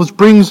ourselves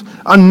brings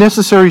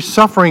unnecessary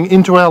suffering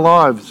into our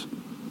lives.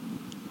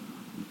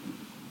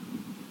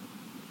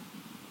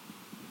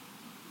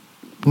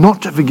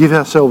 Not to forgive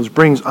ourselves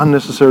brings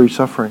unnecessary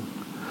suffering.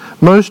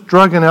 Most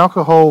drug and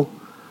alcohol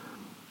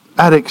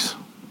addicts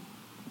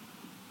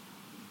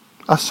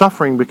are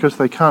suffering because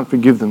they can't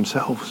forgive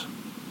themselves.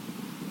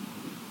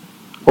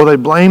 Or they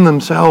blame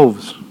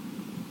themselves.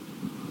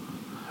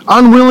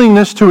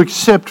 Unwillingness to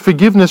accept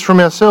forgiveness from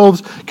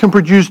ourselves can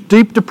produce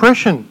deep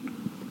depression.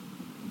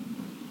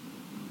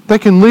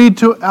 That can lead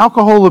to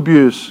alcohol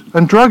abuse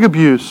and drug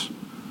abuse.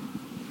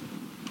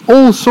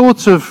 All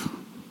sorts of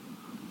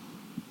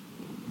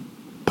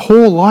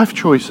poor life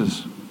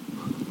choices.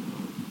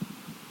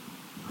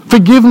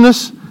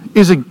 Forgiveness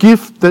is a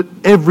gift that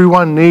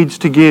everyone needs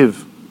to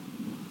give.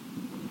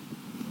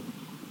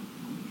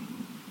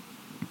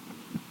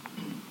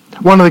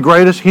 One of the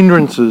greatest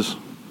hindrances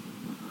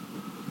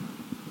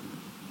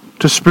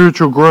to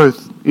spiritual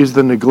growth is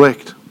the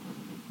neglect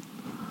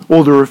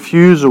or the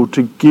refusal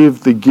to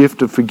give the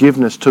gift of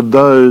forgiveness to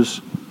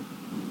those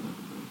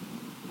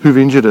who've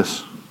injured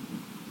us.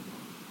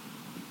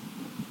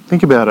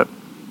 Think about it.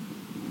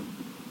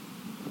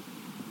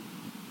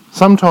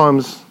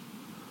 Sometimes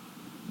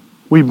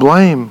we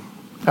blame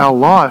our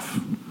life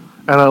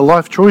and our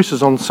life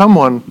choices on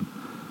someone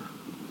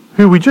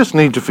who we just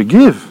need to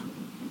forgive.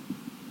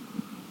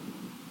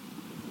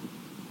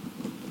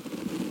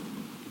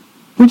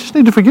 We just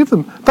need to forgive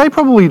them. They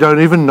probably don't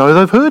even know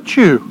they've hurt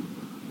you.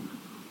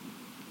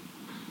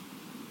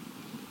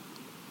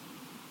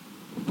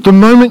 The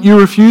moment you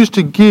refuse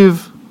to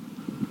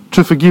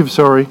forgive,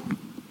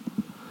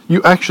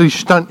 you actually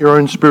stunt your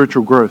own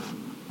spiritual growth.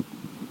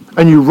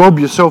 And you rob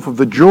yourself of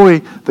the joy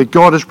that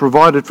God has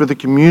provided for the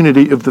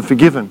community of the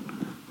forgiven.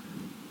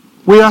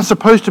 We are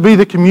supposed to be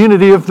the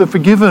community of the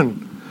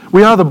forgiven.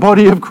 We are the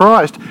body of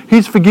Christ.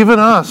 He's forgiven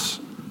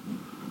us.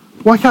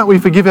 Why can't we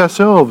forgive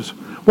ourselves?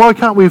 Why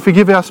can't we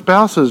forgive our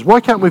spouses? Why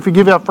can't we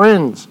forgive our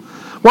friends?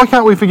 Why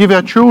can't we forgive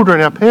our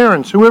children, our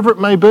parents, whoever it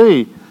may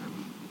be?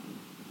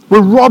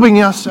 We're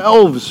robbing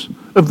ourselves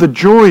of the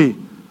joy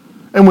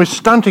and we're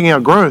stunting our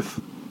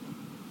growth.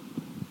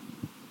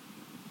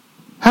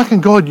 How can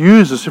God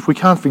use us if we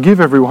can't forgive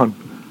everyone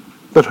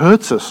that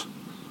hurts us?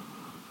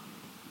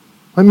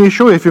 Let me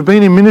assure you, if you've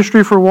been in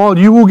ministry for a while,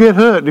 you will get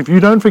hurt. If you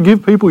don't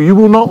forgive people, you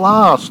will not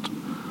last.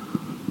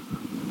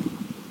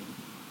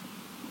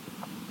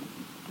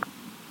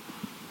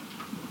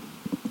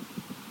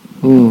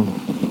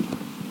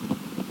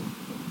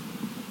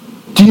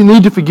 Do you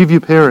need to forgive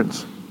your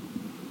parents?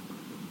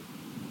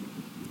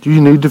 Do you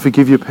need to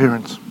forgive your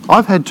parents?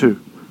 I've had to.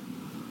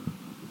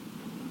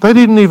 They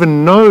didn't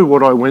even know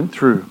what I went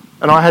through,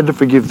 and I had to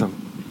forgive them.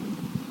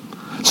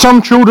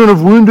 Some children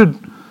have wounded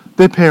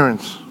their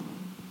parents,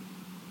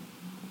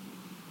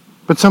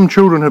 but some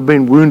children have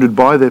been wounded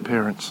by their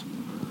parents.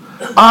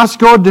 Ask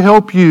God to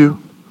help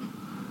you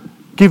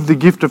give the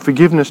gift of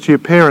forgiveness to your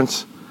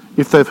parents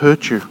if they've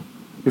hurt you,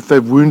 if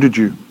they've wounded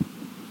you.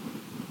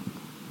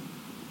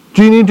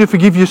 Do you need to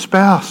forgive your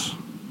spouse?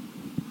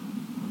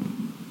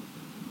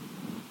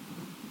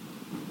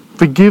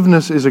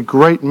 Forgiveness is a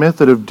great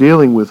method of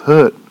dealing with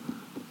hurt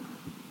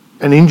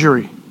and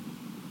injury.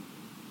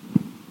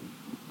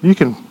 You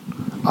can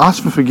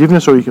ask for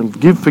forgiveness or you can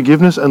give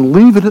forgiveness and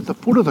leave it at the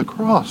foot of the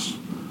cross.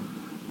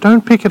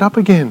 Don't pick it up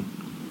again.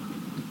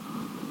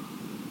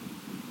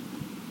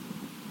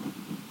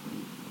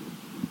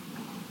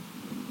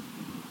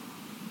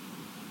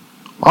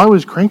 I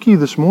was cranky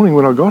this morning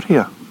when I got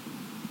here.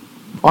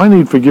 I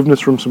need forgiveness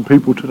from some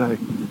people today.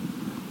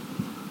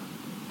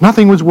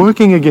 Nothing was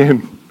working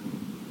again.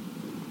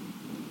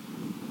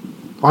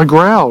 I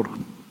growled.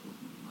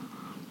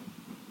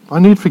 I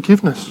need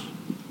forgiveness.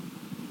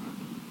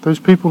 Those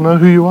people know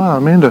who you are.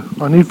 Amanda,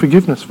 I need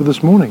forgiveness for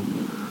this morning.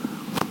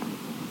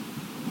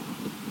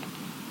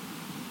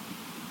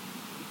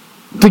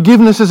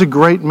 Forgiveness is a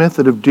great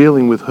method of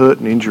dealing with hurt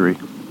and injury.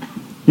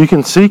 You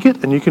can seek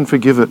it and you can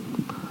forgive it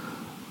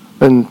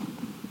and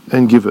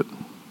give it.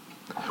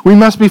 We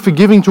must be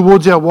forgiving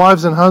towards our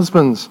wives and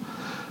husbands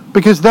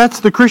because that's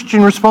the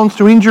Christian response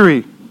to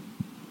injury.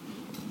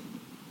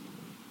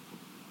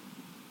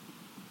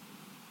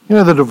 You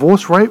know, the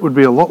divorce rate would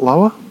be a lot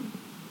lower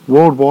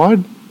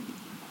worldwide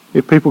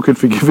if people could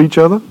forgive each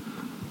other.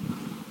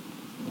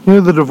 You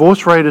know, the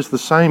divorce rate is the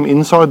same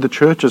inside the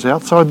church as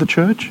outside the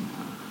church.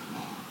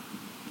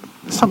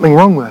 There's something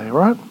wrong there,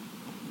 right?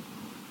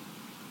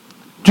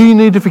 Do you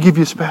need to forgive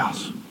your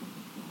spouse?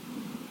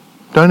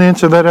 Don't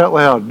answer that out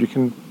loud. You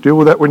can deal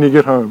with that when you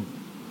get home.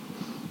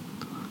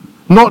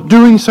 Not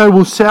doing so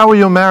will sour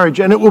your marriage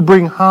and it will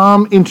bring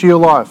harm into your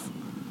life.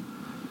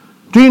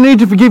 Do you need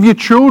to forgive your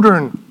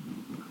children?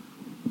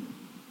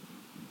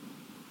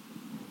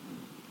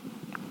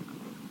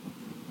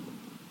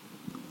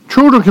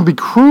 Children can be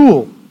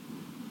cruel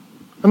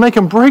and they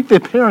can break their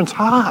parents'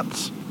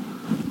 hearts.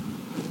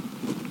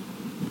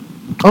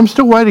 I'm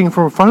still waiting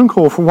for a phone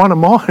call from one of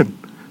mine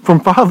from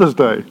Father's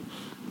Day.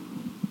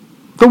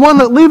 The one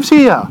that lives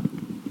here,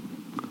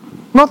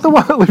 not the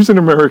one that lives in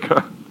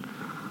America.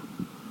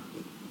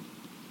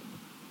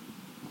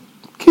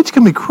 Kids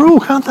can be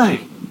cruel, can't they?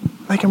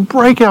 They can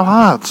break our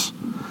hearts.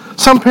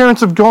 Some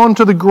parents have gone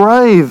to the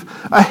grave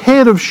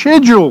ahead of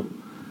schedule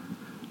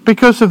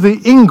because of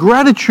the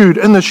ingratitude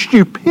and the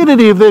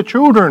stupidity of their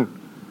children.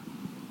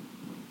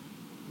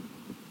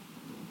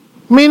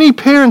 Many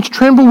parents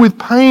tremble with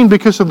pain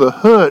because of the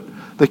hurt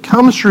that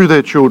comes through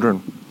their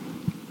children.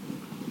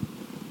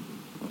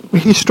 We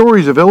hear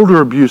stories of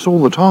elder abuse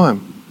all the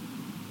time.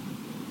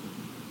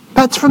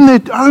 That's from their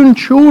own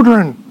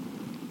children.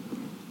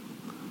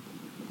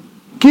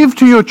 Give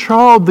to your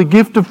child the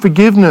gift of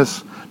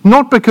forgiveness,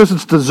 not because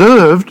it's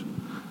deserved,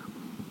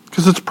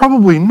 because it's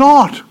probably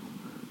not,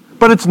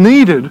 but it's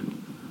needed.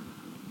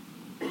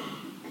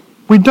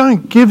 We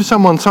don't give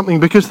someone something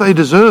because they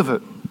deserve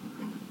it.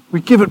 We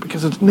give it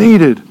because it's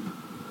needed.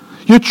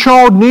 Your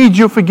child needs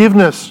your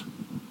forgiveness.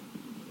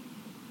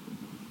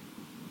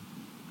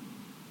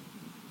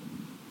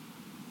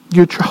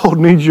 Your child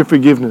needs your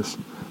forgiveness.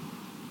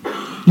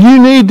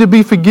 You need to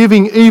be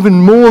forgiving even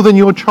more than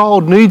your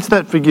child needs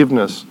that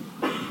forgiveness.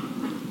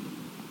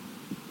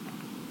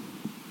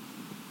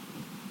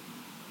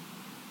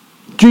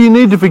 Do you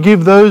need to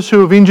forgive those who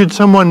have injured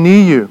someone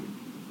near you?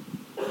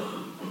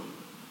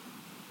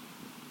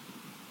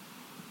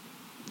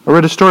 I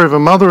read a story of a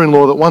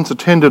mother-in-law that once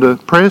attended a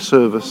prayer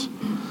service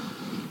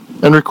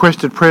and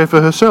requested prayer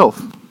for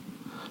herself.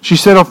 She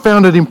said, "I've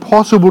found it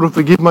impossible to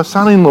forgive my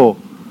son-in-law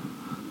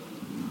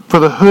for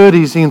the hurt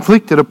he's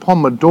inflicted upon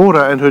my daughter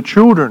and her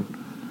children.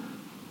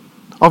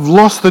 I've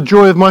lost the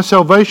joy of my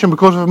salvation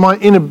because of my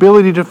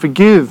inability to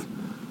forgive.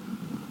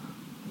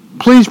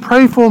 Please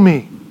pray for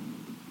me."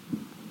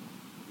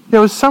 You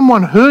know, has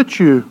someone hurt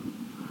you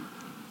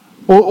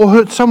or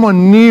hurt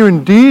someone near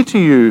and dear to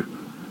you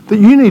that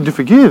you need to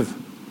forgive?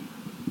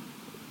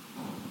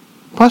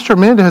 Pastor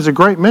Amanda has a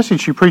great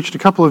message she preached a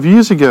couple of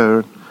years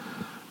ago.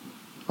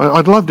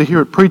 I'd love to hear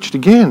it preached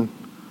again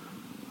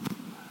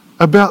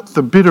about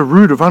the bitter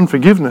root of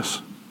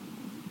unforgiveness.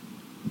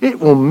 It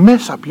will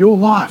mess up your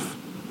life.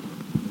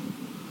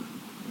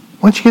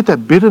 Once you get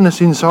that bitterness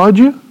inside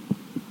you,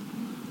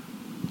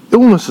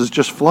 illnesses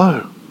just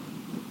flow.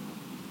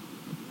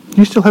 Do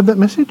you still have that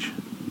message?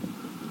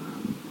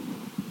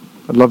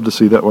 I'd love to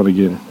see that one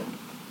again.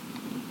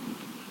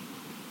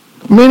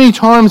 Many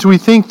times we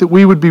think that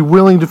we would be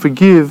willing to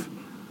forgive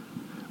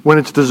when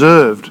it's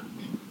deserved.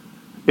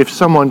 If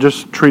someone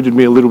just treated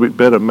me a little bit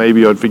better,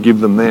 maybe I'd forgive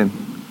them then.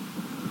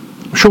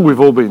 I'm sure we've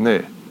all been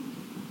there.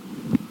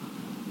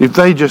 If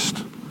they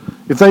just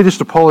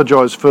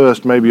apologise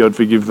first, maybe I'd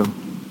forgive them.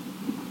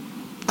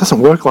 It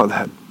doesn't work like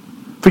that.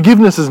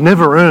 Forgiveness is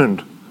never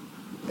earned.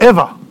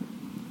 Ever.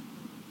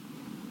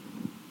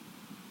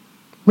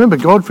 Remember,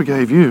 God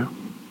forgave you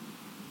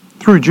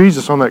through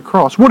Jesus on that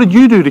cross. What did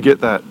you do to get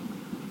that?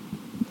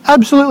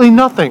 Absolutely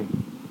nothing.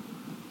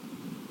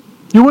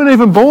 You weren't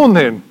even born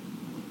then.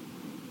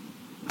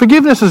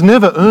 Forgiveness is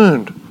never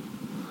earned.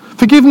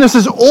 Forgiveness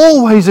is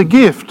always a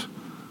gift.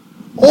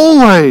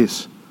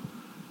 Always.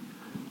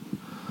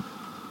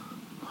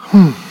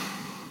 Do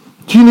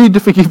you need to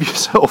forgive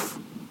yourself?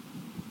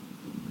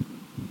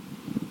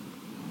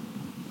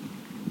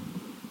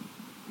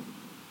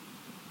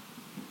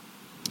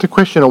 It's a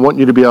question I want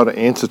you to be able to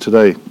answer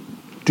today.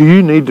 Do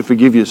you need to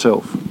forgive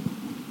yourself?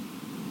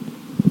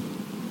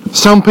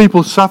 Some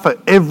people suffer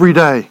every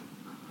day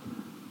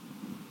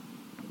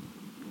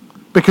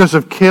because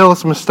of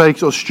careless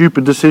mistakes or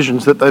stupid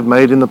decisions that they've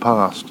made in the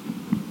past.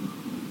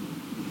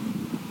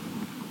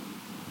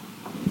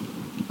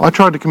 I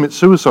tried to commit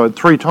suicide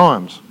 3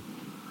 times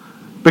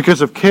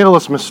because of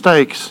careless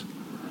mistakes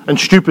and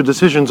stupid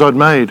decisions I'd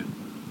made.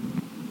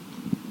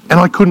 And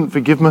I couldn't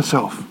forgive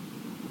myself.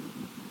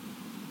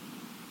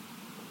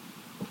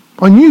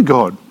 I knew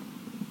God.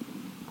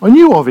 I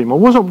knew of him. I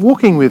wasn't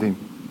walking with him.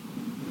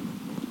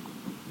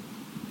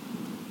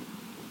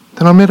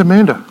 Then I met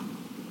Amanda.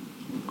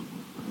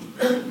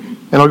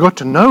 And I got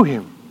to know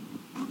him.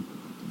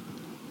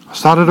 I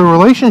started a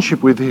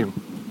relationship with him.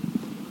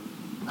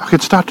 I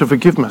could start to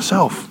forgive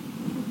myself.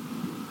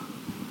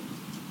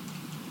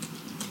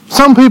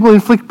 Some people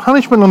inflict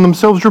punishment on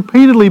themselves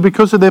repeatedly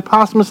because of their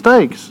past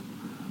mistakes.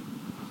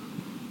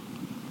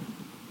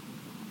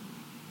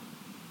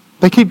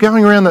 They keep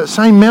going around that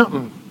same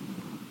mountain.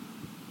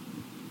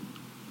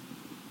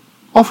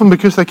 Often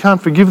because they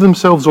can't forgive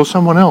themselves or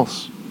someone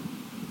else.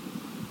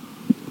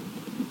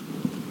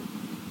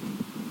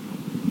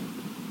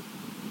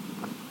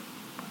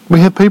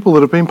 We have people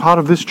that have been part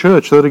of this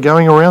church that are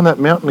going around that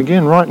mountain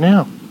again right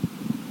now.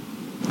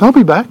 They'll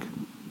be back.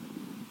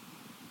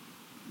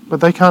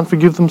 But they can't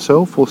forgive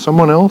themselves or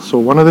someone else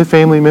or one of their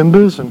family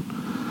members, and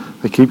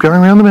they keep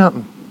going around the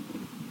mountain.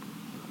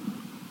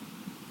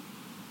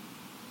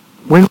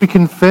 When we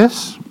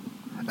confess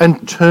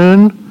and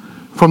turn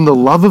from the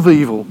love of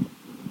evil,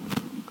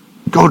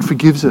 God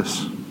forgives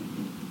us.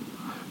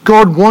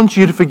 God wants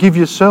you to forgive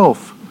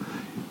yourself.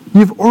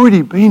 You've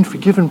already been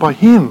forgiven by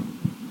him.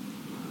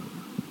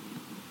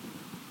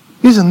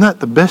 Isn't that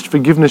the best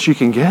forgiveness you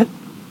can get?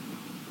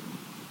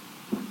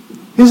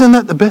 Isn't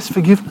that the best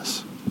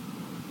forgiveness?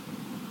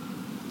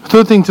 The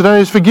third thing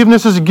today is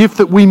forgiveness is a gift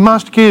that we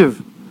must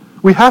give.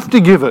 We have to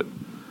give it.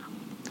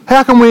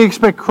 How can we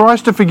expect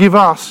Christ to forgive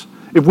us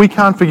if we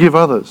can't forgive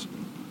others?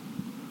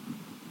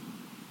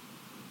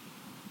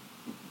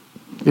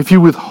 If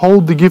you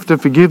withhold the gift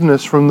of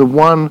forgiveness from the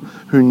one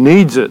who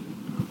needs it,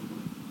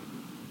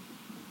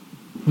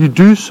 you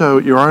do so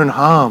at your own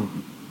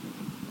harm.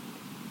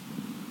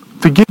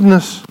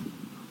 Forgiveness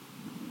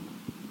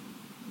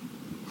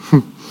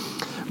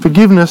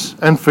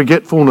and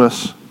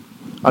forgetfulness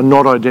are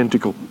not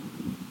identical.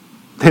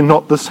 They're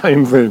not the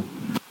same thing.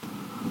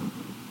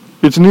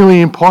 It's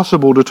nearly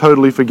impossible to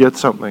totally forget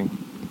something.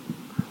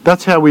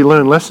 That's how we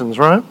learn lessons,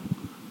 right?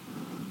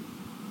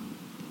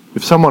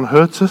 If someone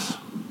hurts us,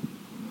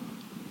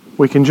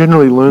 we can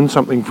generally learn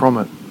something from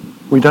it.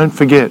 We don't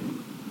forget.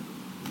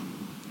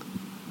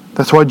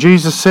 That's why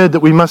Jesus said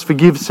that we must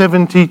forgive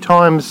 70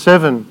 times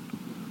 7.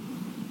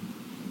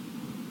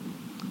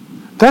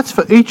 That's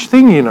for each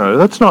thing, you know.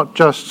 That's not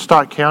just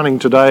start counting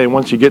today and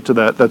once you get to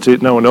that, that's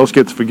it, no one else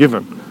gets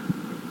forgiven.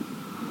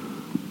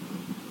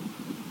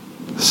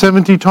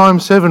 70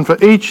 times 7 for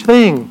each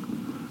thing.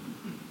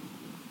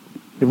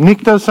 If Nick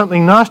does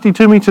something nasty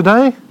to me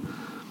today,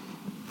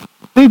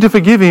 I need to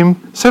forgive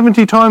him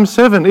 70 times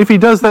 7. If he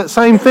does that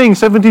same thing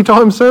 70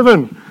 times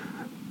 7.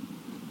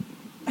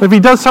 If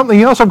he does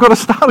something else, I've got to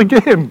start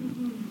again.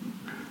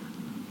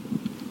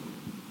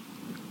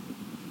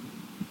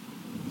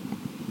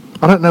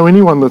 I don't know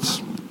anyone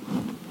that's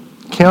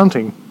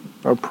counting.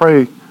 I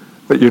pray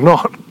that you're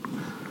not.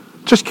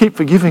 Just keep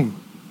forgiving.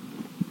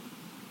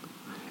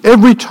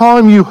 Every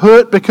time you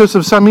hurt because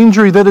of some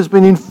injury that has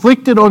been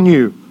inflicted on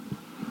you,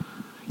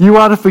 you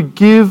are to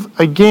forgive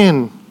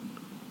again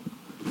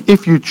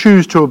if you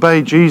choose to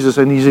obey Jesus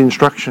and his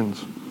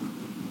instructions.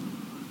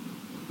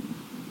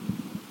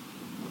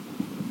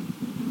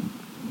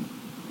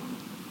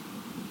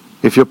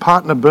 If your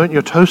partner burnt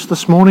your toast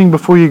this morning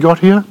before you got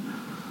here,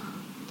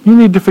 you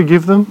need to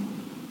forgive them.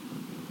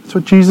 That's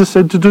what Jesus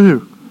said to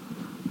do.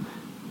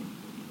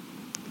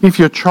 If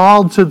your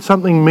child said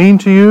something mean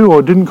to you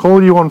or didn't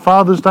call you on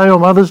Father's Day or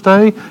Mother's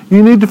Day,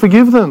 you need to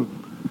forgive them.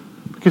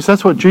 Because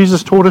that's what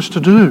Jesus taught us to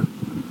do.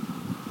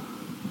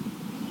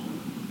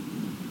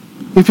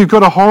 If you've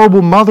got a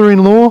horrible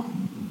mother-in-law,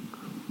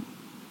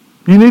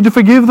 you need to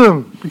forgive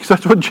them. Because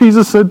that's what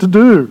Jesus said to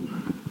do.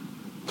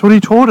 That's what he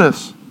taught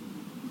us.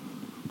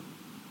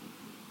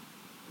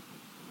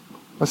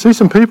 I see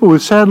some people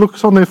with sad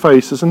looks on their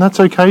faces, and that's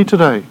okay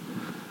today,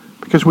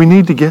 because we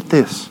need to get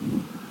this.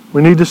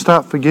 We need to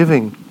start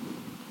forgiving.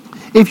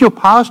 If your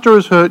pastor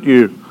has hurt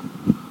you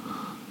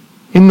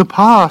in the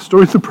past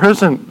or in the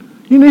present,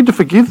 you need to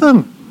forgive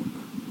them.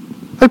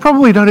 They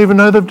probably don't even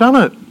know they've done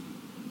it,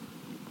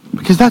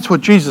 because that's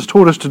what Jesus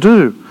taught us to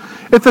do.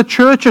 If the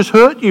church has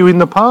hurt you in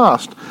the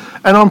past,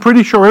 and I'm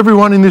pretty sure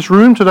everyone in this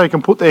room today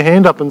can put their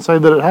hand up and say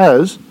that it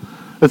has,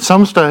 at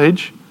some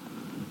stage,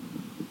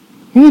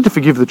 you need to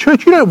forgive the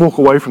church. You don't walk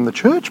away from the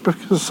church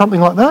because of something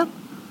like that.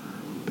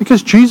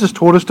 Because Jesus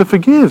taught us to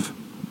forgive.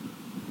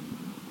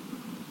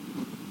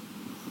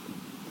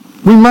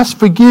 We must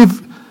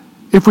forgive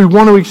if we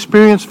want to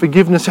experience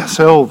forgiveness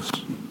ourselves.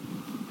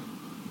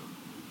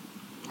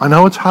 I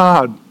know it's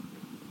hard.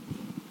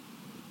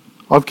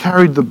 I've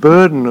carried the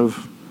burden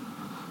of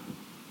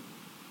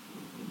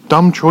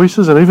dumb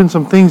choices and even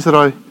some things that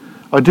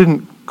I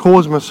didn't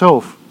cause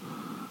myself.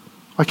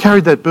 I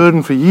carried that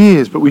burden for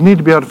years, but we need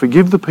to be able to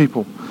forgive the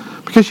people.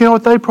 Because you know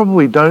what? They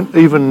probably don't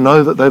even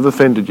know that they've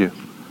offended you.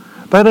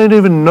 They don't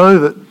even know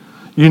that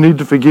you need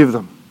to forgive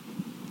them.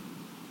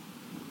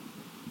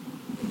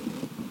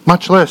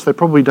 Much less, they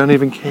probably don't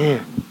even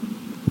care,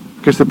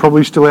 because they're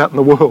probably still out in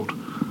the world.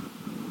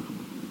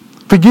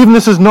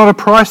 Forgiveness is not a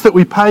price that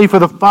we pay for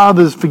the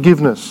Father's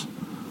forgiveness.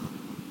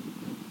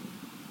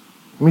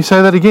 Let me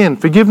say that again.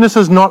 Forgiveness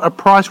is not a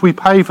price we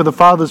pay for the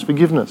Father's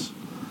forgiveness.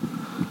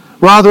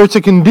 Rather, it's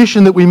a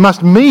condition that we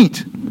must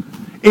meet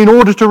in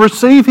order to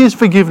receive His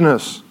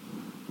forgiveness.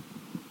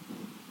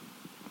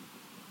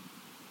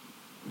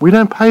 We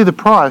don't pay the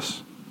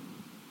price.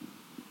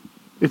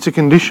 It's a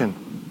condition.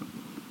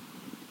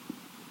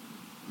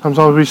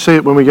 Sometimes we see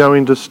it when we go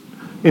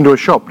into a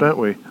shop, don't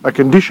we? A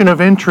condition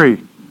of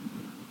entry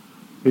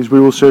is we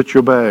will search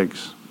your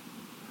bags.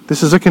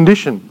 This is a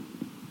condition.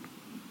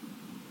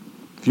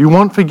 If you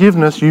want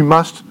forgiveness, you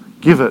must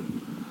give it.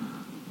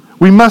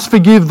 We must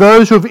forgive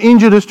those who have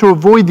injured us to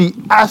avoid the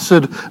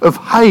acid of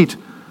hate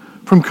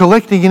from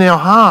collecting in our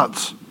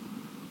hearts.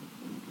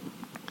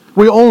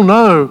 We all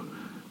know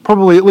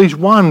probably at least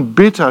one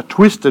bitter,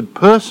 twisted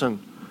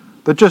person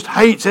that just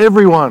hates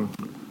everyone.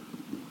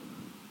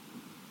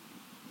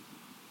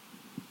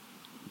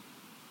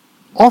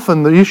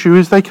 Often the issue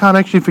is they can't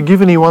actually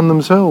forgive anyone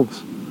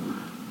themselves.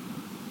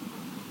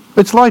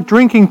 It's like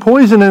drinking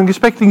poison and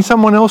expecting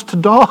someone else to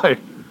die.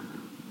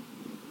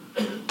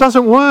 It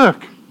doesn't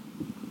work.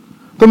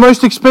 The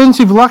most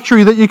expensive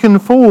luxury that you can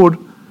afford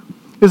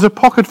is a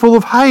pocket full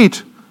of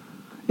hate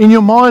in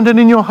your mind and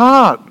in your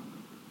heart.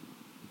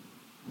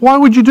 Why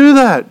would you do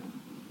that?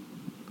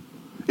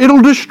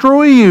 It'll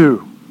destroy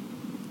you.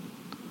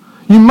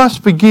 You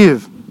must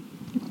forgive.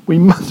 We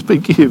must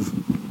forgive.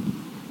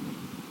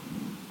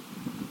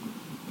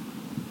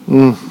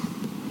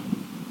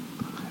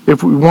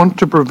 If we want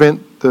to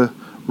prevent the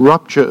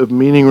rupture of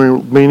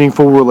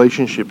meaningful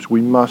relationships,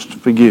 we must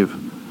forgive.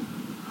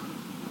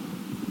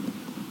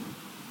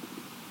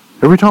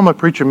 Every time I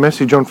preach a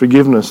message on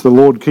forgiveness, the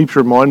Lord keeps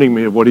reminding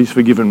me of what He's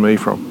forgiven me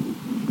from.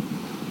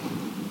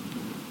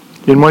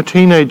 In my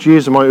teenage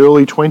years, in my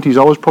early 20s,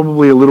 I was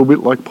probably a little bit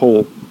like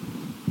Paul.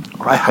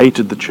 I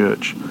hated the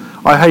church.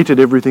 I hated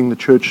everything the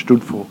church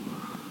stood for.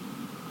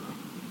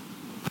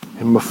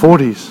 In my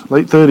 40s,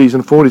 late 30s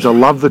and 40s, I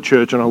loved the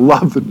church and I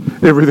loved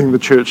everything the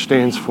church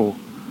stands for.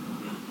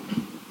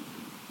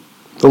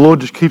 The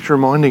Lord just keeps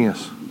reminding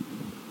us.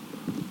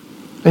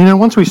 And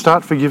once we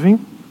start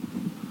forgiving,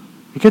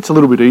 it gets a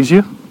little bit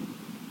easier.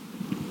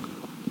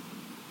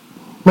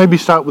 Maybe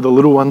start with the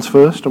little ones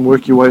first and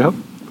work your way up.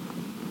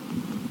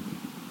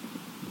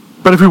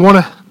 But if we want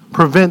to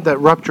prevent that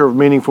rupture of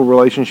meaningful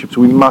relationships,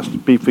 we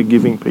must be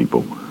forgiving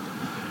people.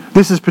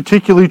 This is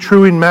particularly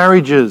true in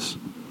marriages.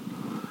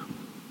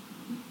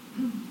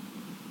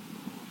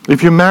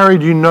 If you're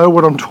married, you know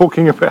what I'm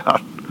talking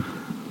about.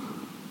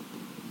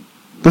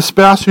 The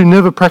spouse who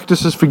never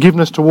practices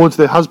forgiveness towards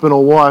their husband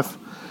or wife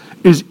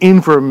is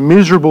in for a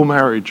miserable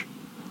marriage.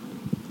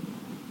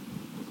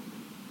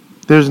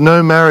 There's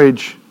no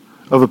marriage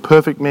of a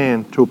perfect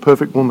man to a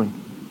perfect woman.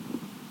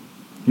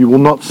 You will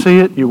not see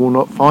it, you will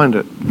not find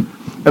it.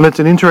 And it's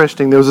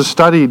there was a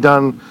study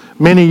done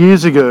many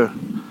years ago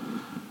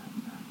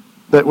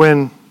that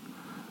when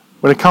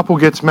a couple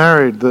gets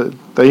married,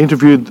 they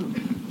interviewed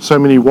so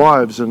many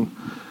wives, and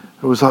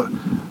it was like,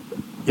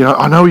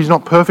 I know he's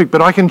not perfect,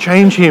 but I can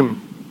change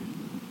him.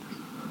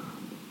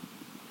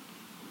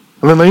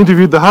 And then they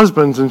interviewed the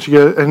husbands,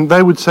 and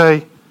they would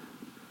say,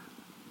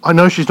 I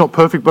know she's not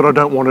perfect, but I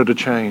don't want her to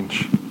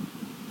change.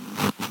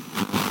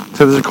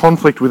 So there's a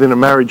conflict within a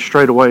marriage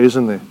straight away,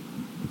 isn't there?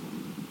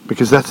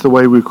 Because that's the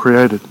way we're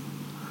created.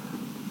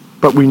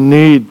 But we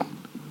need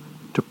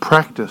to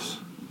practice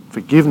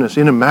forgiveness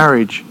in a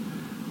marriage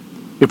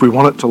if we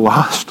want it to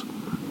last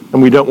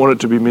and we don't want it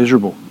to be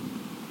miserable.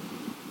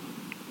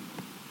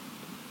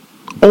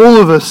 All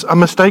of us are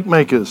mistake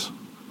makers.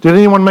 Did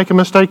anyone make a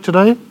mistake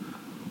today?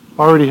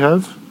 I already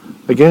have.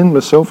 Again,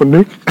 myself and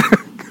Nick.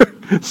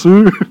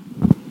 Sue.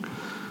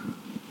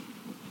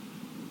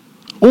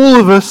 All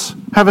of us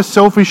have a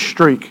selfish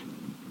streak.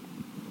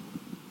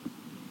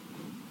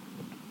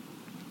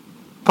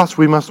 Thus,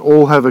 we must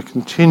all have a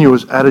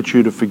continuous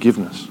attitude of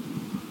forgiveness,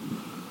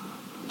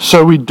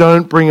 so we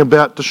don't bring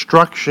about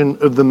destruction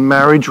of the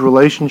marriage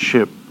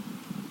relationship.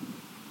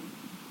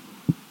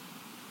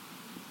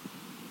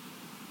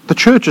 The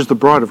church is the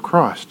bride of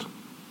Christ.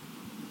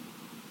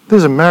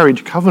 There's a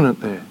marriage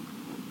covenant there.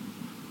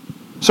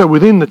 So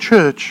within the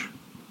church,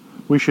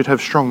 we should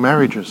have strong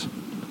marriages.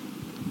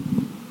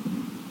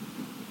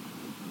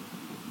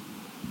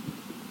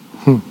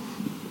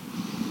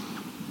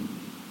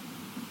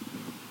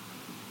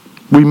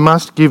 We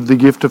must give the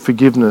gift of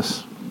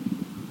forgiveness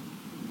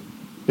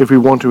if we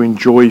want to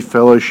enjoy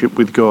fellowship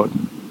with God.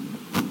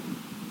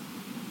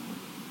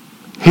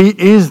 He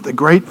is the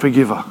great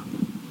forgiver.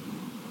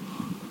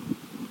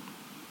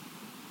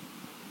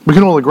 We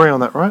can all agree on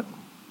that, right?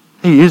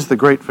 He is the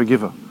great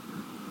forgiver.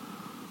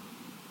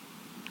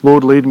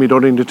 Lord, lead me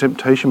not into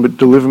temptation, but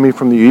deliver me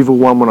from the evil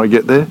one when I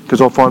get there,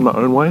 because I'll find my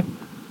own way.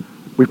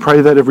 We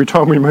pray that every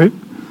time we meet.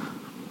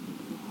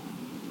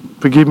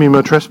 Forgive me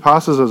my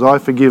trespasses as I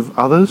forgive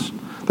others.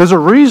 There's a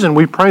reason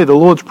we pray the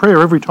Lord's Prayer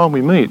every time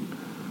we meet.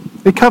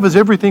 It covers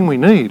everything we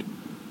need.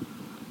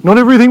 Not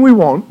everything we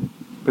want,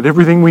 but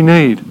everything we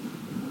need.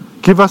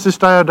 Give us this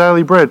day our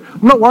daily bread.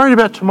 I'm not worried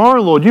about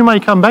tomorrow, Lord. You may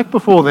come back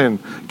before then.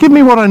 Give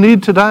me what I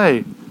need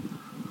today.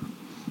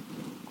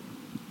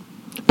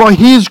 By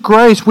His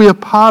grace, we are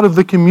part of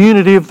the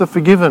community of the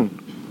forgiven.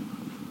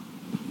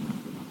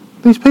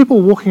 These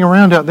people walking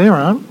around out there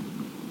aren't.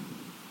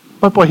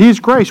 But by His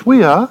grace,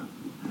 we are.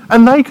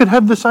 And they could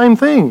have the same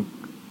thing.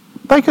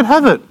 They could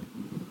have it.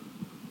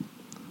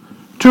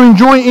 To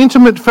enjoy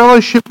intimate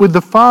fellowship with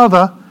the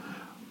Father,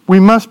 we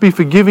must be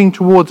forgiving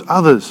towards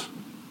others.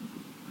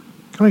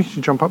 Can I get you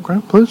to jump up,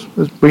 Graham, please?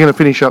 We're going to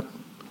finish up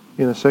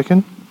in a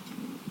second.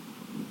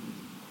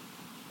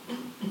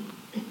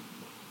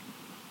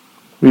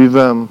 We've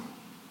we're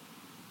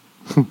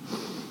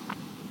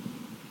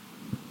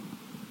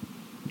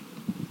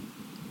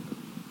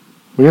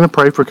going to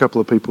pray for a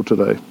couple of people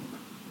today.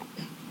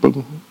 But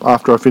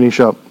after I finish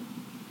up,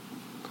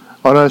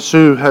 I know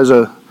Sue has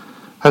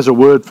a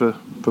word for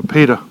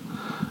Peter.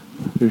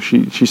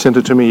 She sent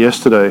it to me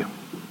yesterday,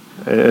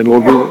 and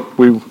Lord,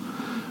 we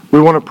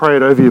want to pray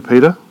it over you,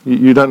 Peter.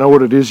 You don't know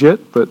what it is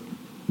yet, but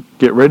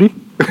get ready.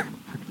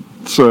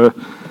 So,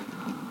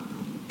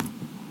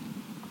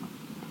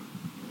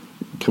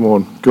 come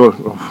on,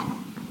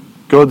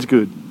 God's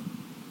good.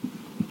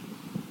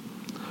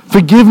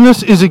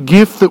 Forgiveness is a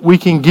gift that we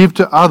can give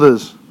to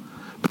others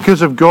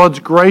because of God's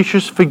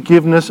gracious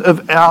forgiveness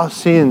of our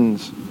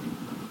sins.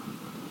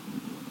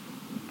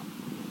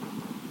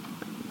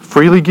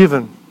 Freely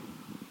given,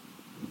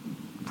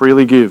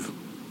 freely give.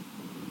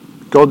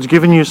 God's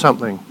given you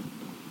something.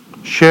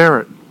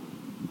 Share it.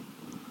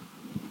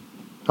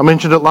 I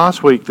mentioned it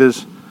last week.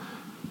 There's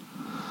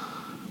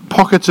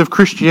pockets of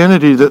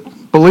Christianity that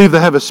believe they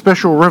have a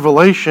special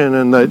revelation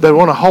and they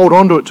want to hold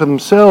on to it to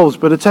themselves,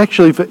 but it's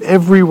actually for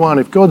everyone.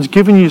 If God's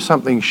given you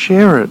something,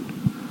 share it.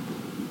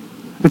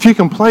 If you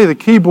can play the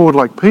keyboard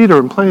like Peter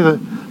and play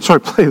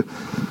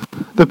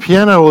the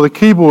piano or the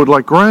keyboard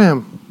like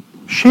Graham,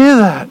 share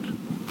that.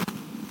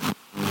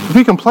 If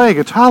you can play a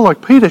guitar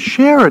like Peter,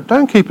 share it.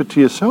 Don't keep it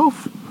to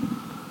yourself.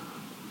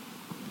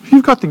 If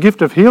you've got the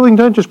gift of healing,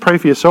 don't just pray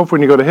for yourself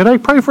when you've got a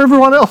headache. Pray for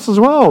everyone else as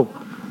well.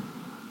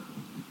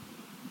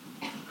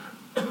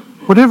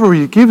 Whatever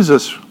He gives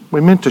us,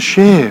 we're meant to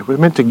share. We're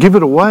meant to give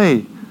it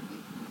away.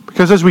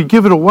 Because as we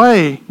give it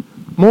away,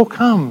 more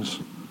comes.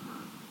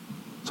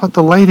 It's like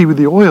the lady with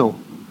the oil.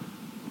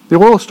 The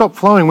oil stopped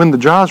flowing when the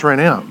jars ran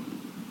out.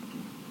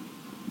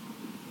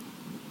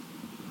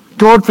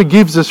 God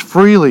forgives us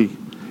freely.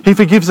 He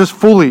forgives us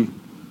fully.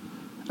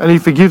 And He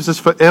forgives us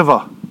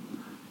forever.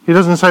 He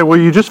doesn't say, well,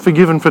 you're just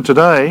forgiven for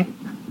today.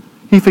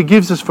 He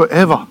forgives us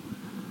forever,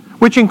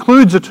 which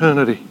includes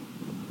eternity.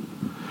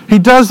 He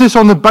does this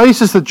on the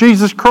basis that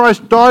Jesus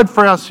Christ died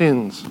for our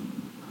sins.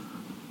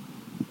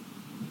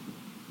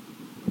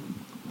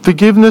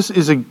 Forgiveness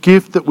is a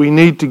gift that we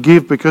need to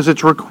give because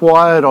it's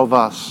required of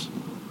us.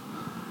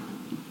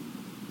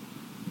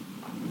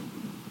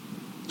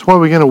 That's why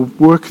we're going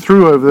to work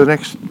through over the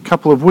next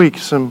couple of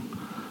weeks some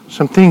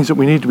things that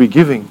we need to be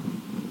giving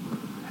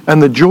and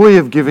the joy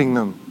of giving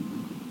them.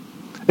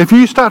 If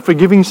you start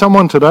forgiving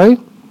someone today,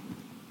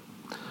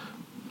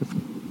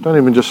 don't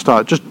even just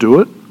start, just do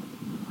it,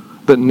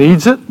 that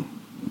needs it,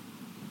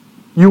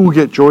 you will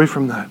get joy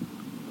from that.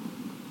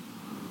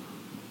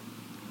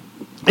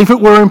 If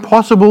it were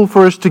impossible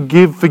for us to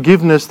give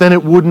forgiveness, then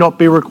it would not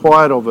be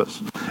required of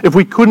us. If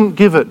we couldn't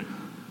give it,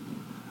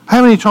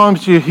 how many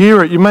times do you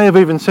hear it? You may have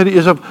even said it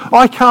yourself,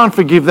 I can't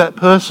forgive that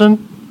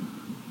person.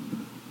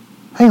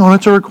 Hang on,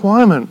 it's a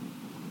requirement.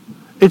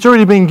 It's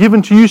already been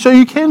given to you, so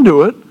you can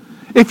do it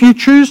if you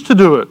choose to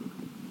do it.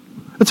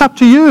 It's up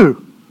to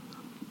you.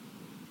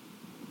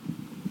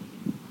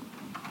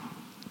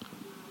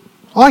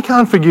 I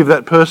can't forgive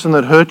that person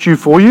that hurt you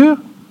for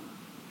you.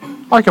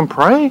 I can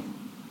pray,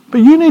 but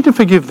you need to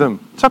forgive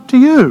them. It's up to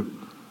you.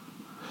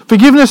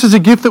 Forgiveness is a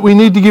gift that we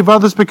need to give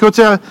others because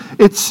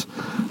it's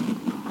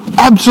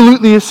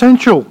absolutely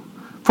essential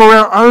for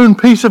our own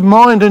peace of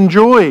mind and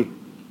joy.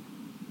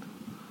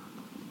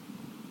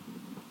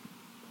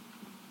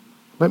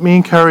 Let me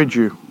encourage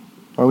you.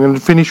 I'm going to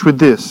finish with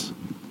this.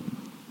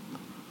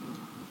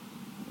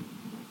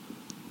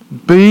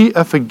 Be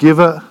a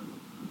forgiver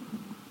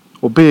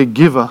or be a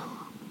giver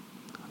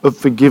of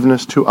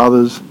forgiveness to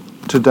others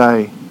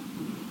today.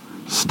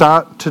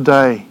 Start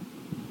today.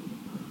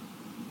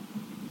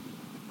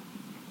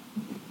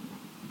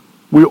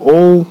 We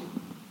all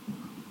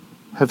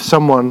have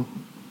someone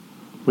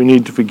we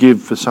need to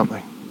forgive for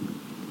something.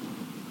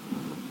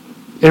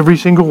 Every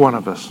single one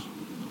of us.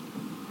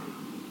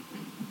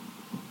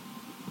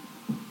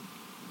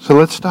 So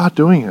let's start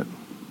doing it.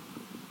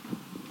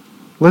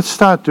 Let's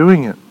start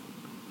doing it.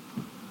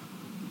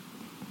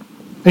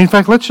 In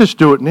fact, let's just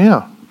do it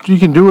now. You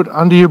can do it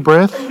under your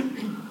breath.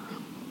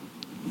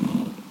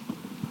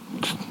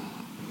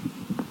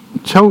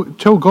 Tell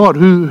God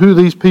who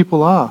these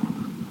people are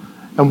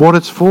and what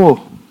it's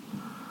for.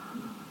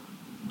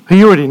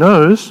 He already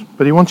knows,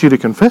 but He wants you to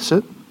confess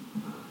it.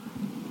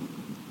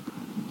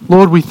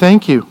 Lord, we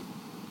thank You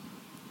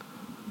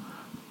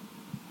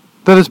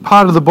that as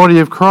part of the body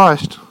of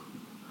Christ,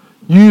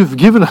 You've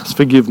given us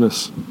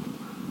forgiveness.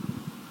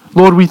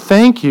 Lord, we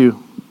thank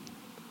you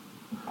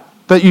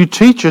that you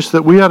teach us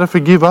that we are to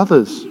forgive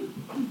others.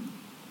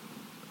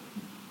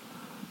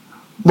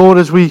 Lord,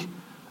 as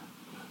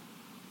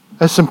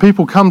some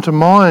people come to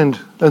mind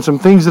and some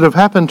things that have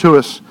happened to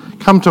us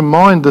come to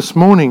mind this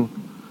morning,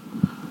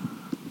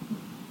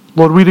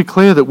 Lord, we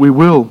declare that we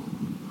will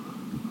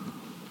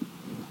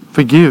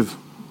forgive.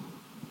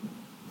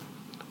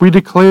 We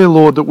declare,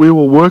 Lord, that we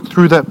will work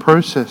through that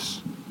process.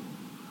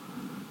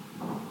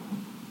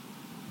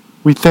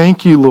 We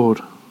thank you, Lord.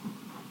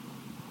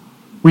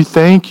 We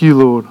thank you,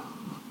 Lord.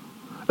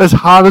 As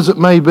hard as it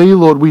may be,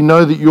 Lord, we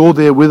know that you're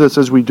there with us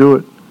as we do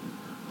it.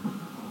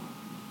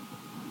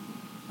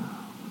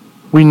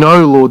 We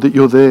know, Lord, that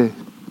you're there.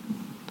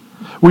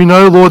 We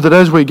know, Lord, that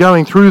as we're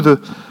going through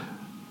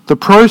the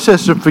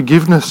process of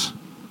forgiveness,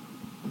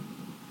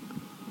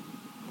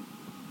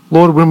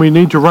 Lord, when we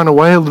need to run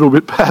away a little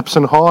bit perhaps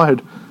and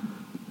hide,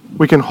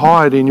 we can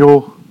hide in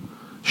your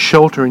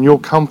shelter, in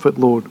your comfort,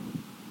 Lord.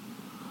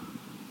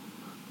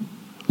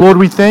 Lord,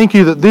 we thank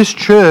you that this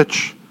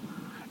church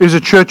is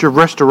a church of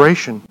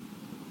restoration.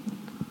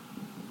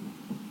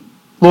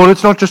 Lord,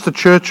 it's not just a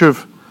church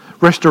of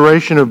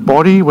restoration of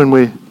body when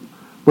we're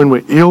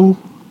ill,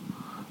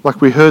 like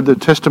we heard the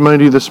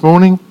testimony this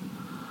morning.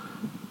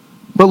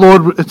 But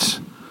Lord, it's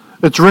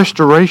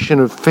restoration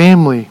of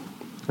family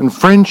and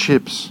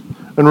friendships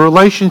and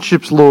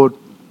relationships, Lord.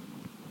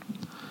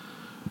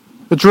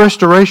 It's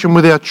restoration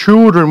with our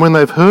children when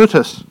they've hurt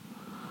us.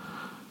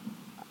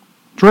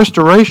 It's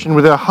restoration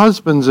with our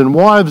husbands and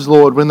wives,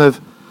 Lord, when they've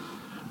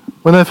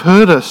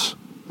hurt us.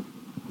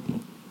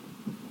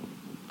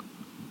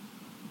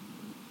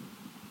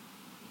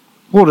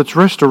 Lord, it's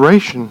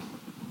restoration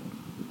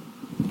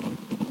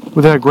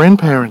with our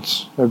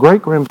grandparents, our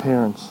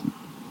great-grandparents.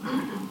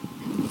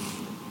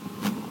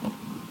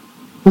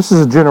 This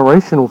is a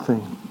generational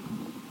thing.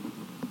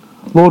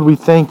 Lord, we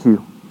thank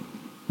you.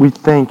 We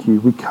thank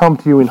you. We come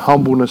to you in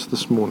humbleness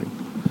this morning,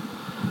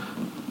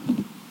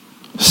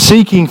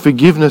 seeking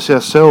forgiveness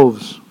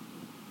ourselves.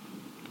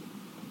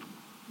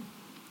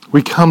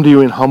 We come to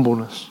you in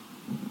humbleness.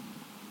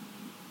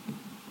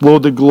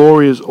 Lord, the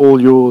glory is all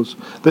yours,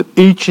 that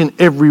each and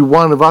every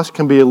one of us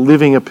can be a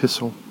living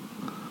epistle.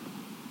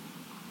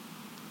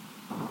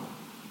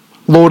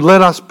 Lord,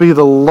 let us be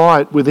the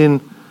light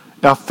within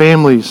our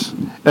families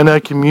and our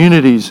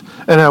communities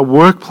and our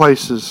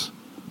workplaces.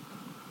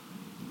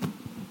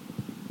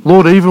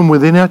 Lord, even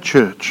within our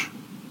church,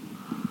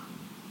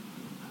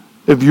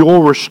 of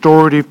your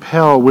restorative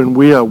power when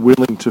we are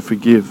willing to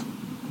forgive.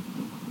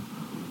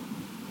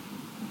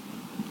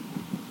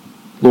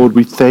 Lord,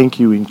 we thank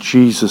you in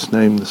Jesus'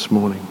 name this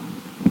morning.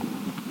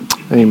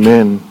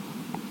 Amen.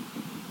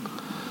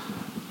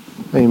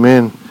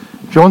 Amen.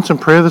 If you want some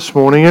prayer this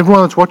morning,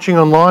 everyone that's watching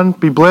online,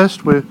 be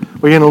blessed. We're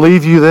going to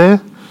leave you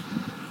there.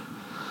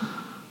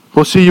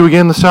 We'll see you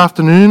again this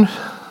afternoon.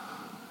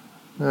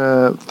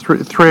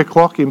 3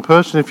 o'clock in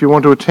person if you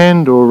want to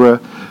attend, or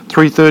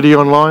 3:30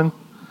 online.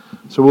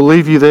 So we'll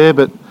leave you there.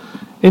 But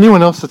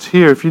anyone else that's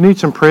here, if you need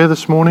some prayer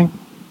this morning,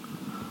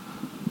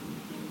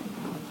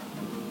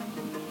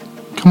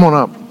 come on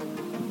up.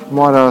 I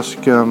might ask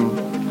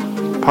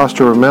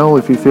Pastor Ramel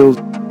if he feels...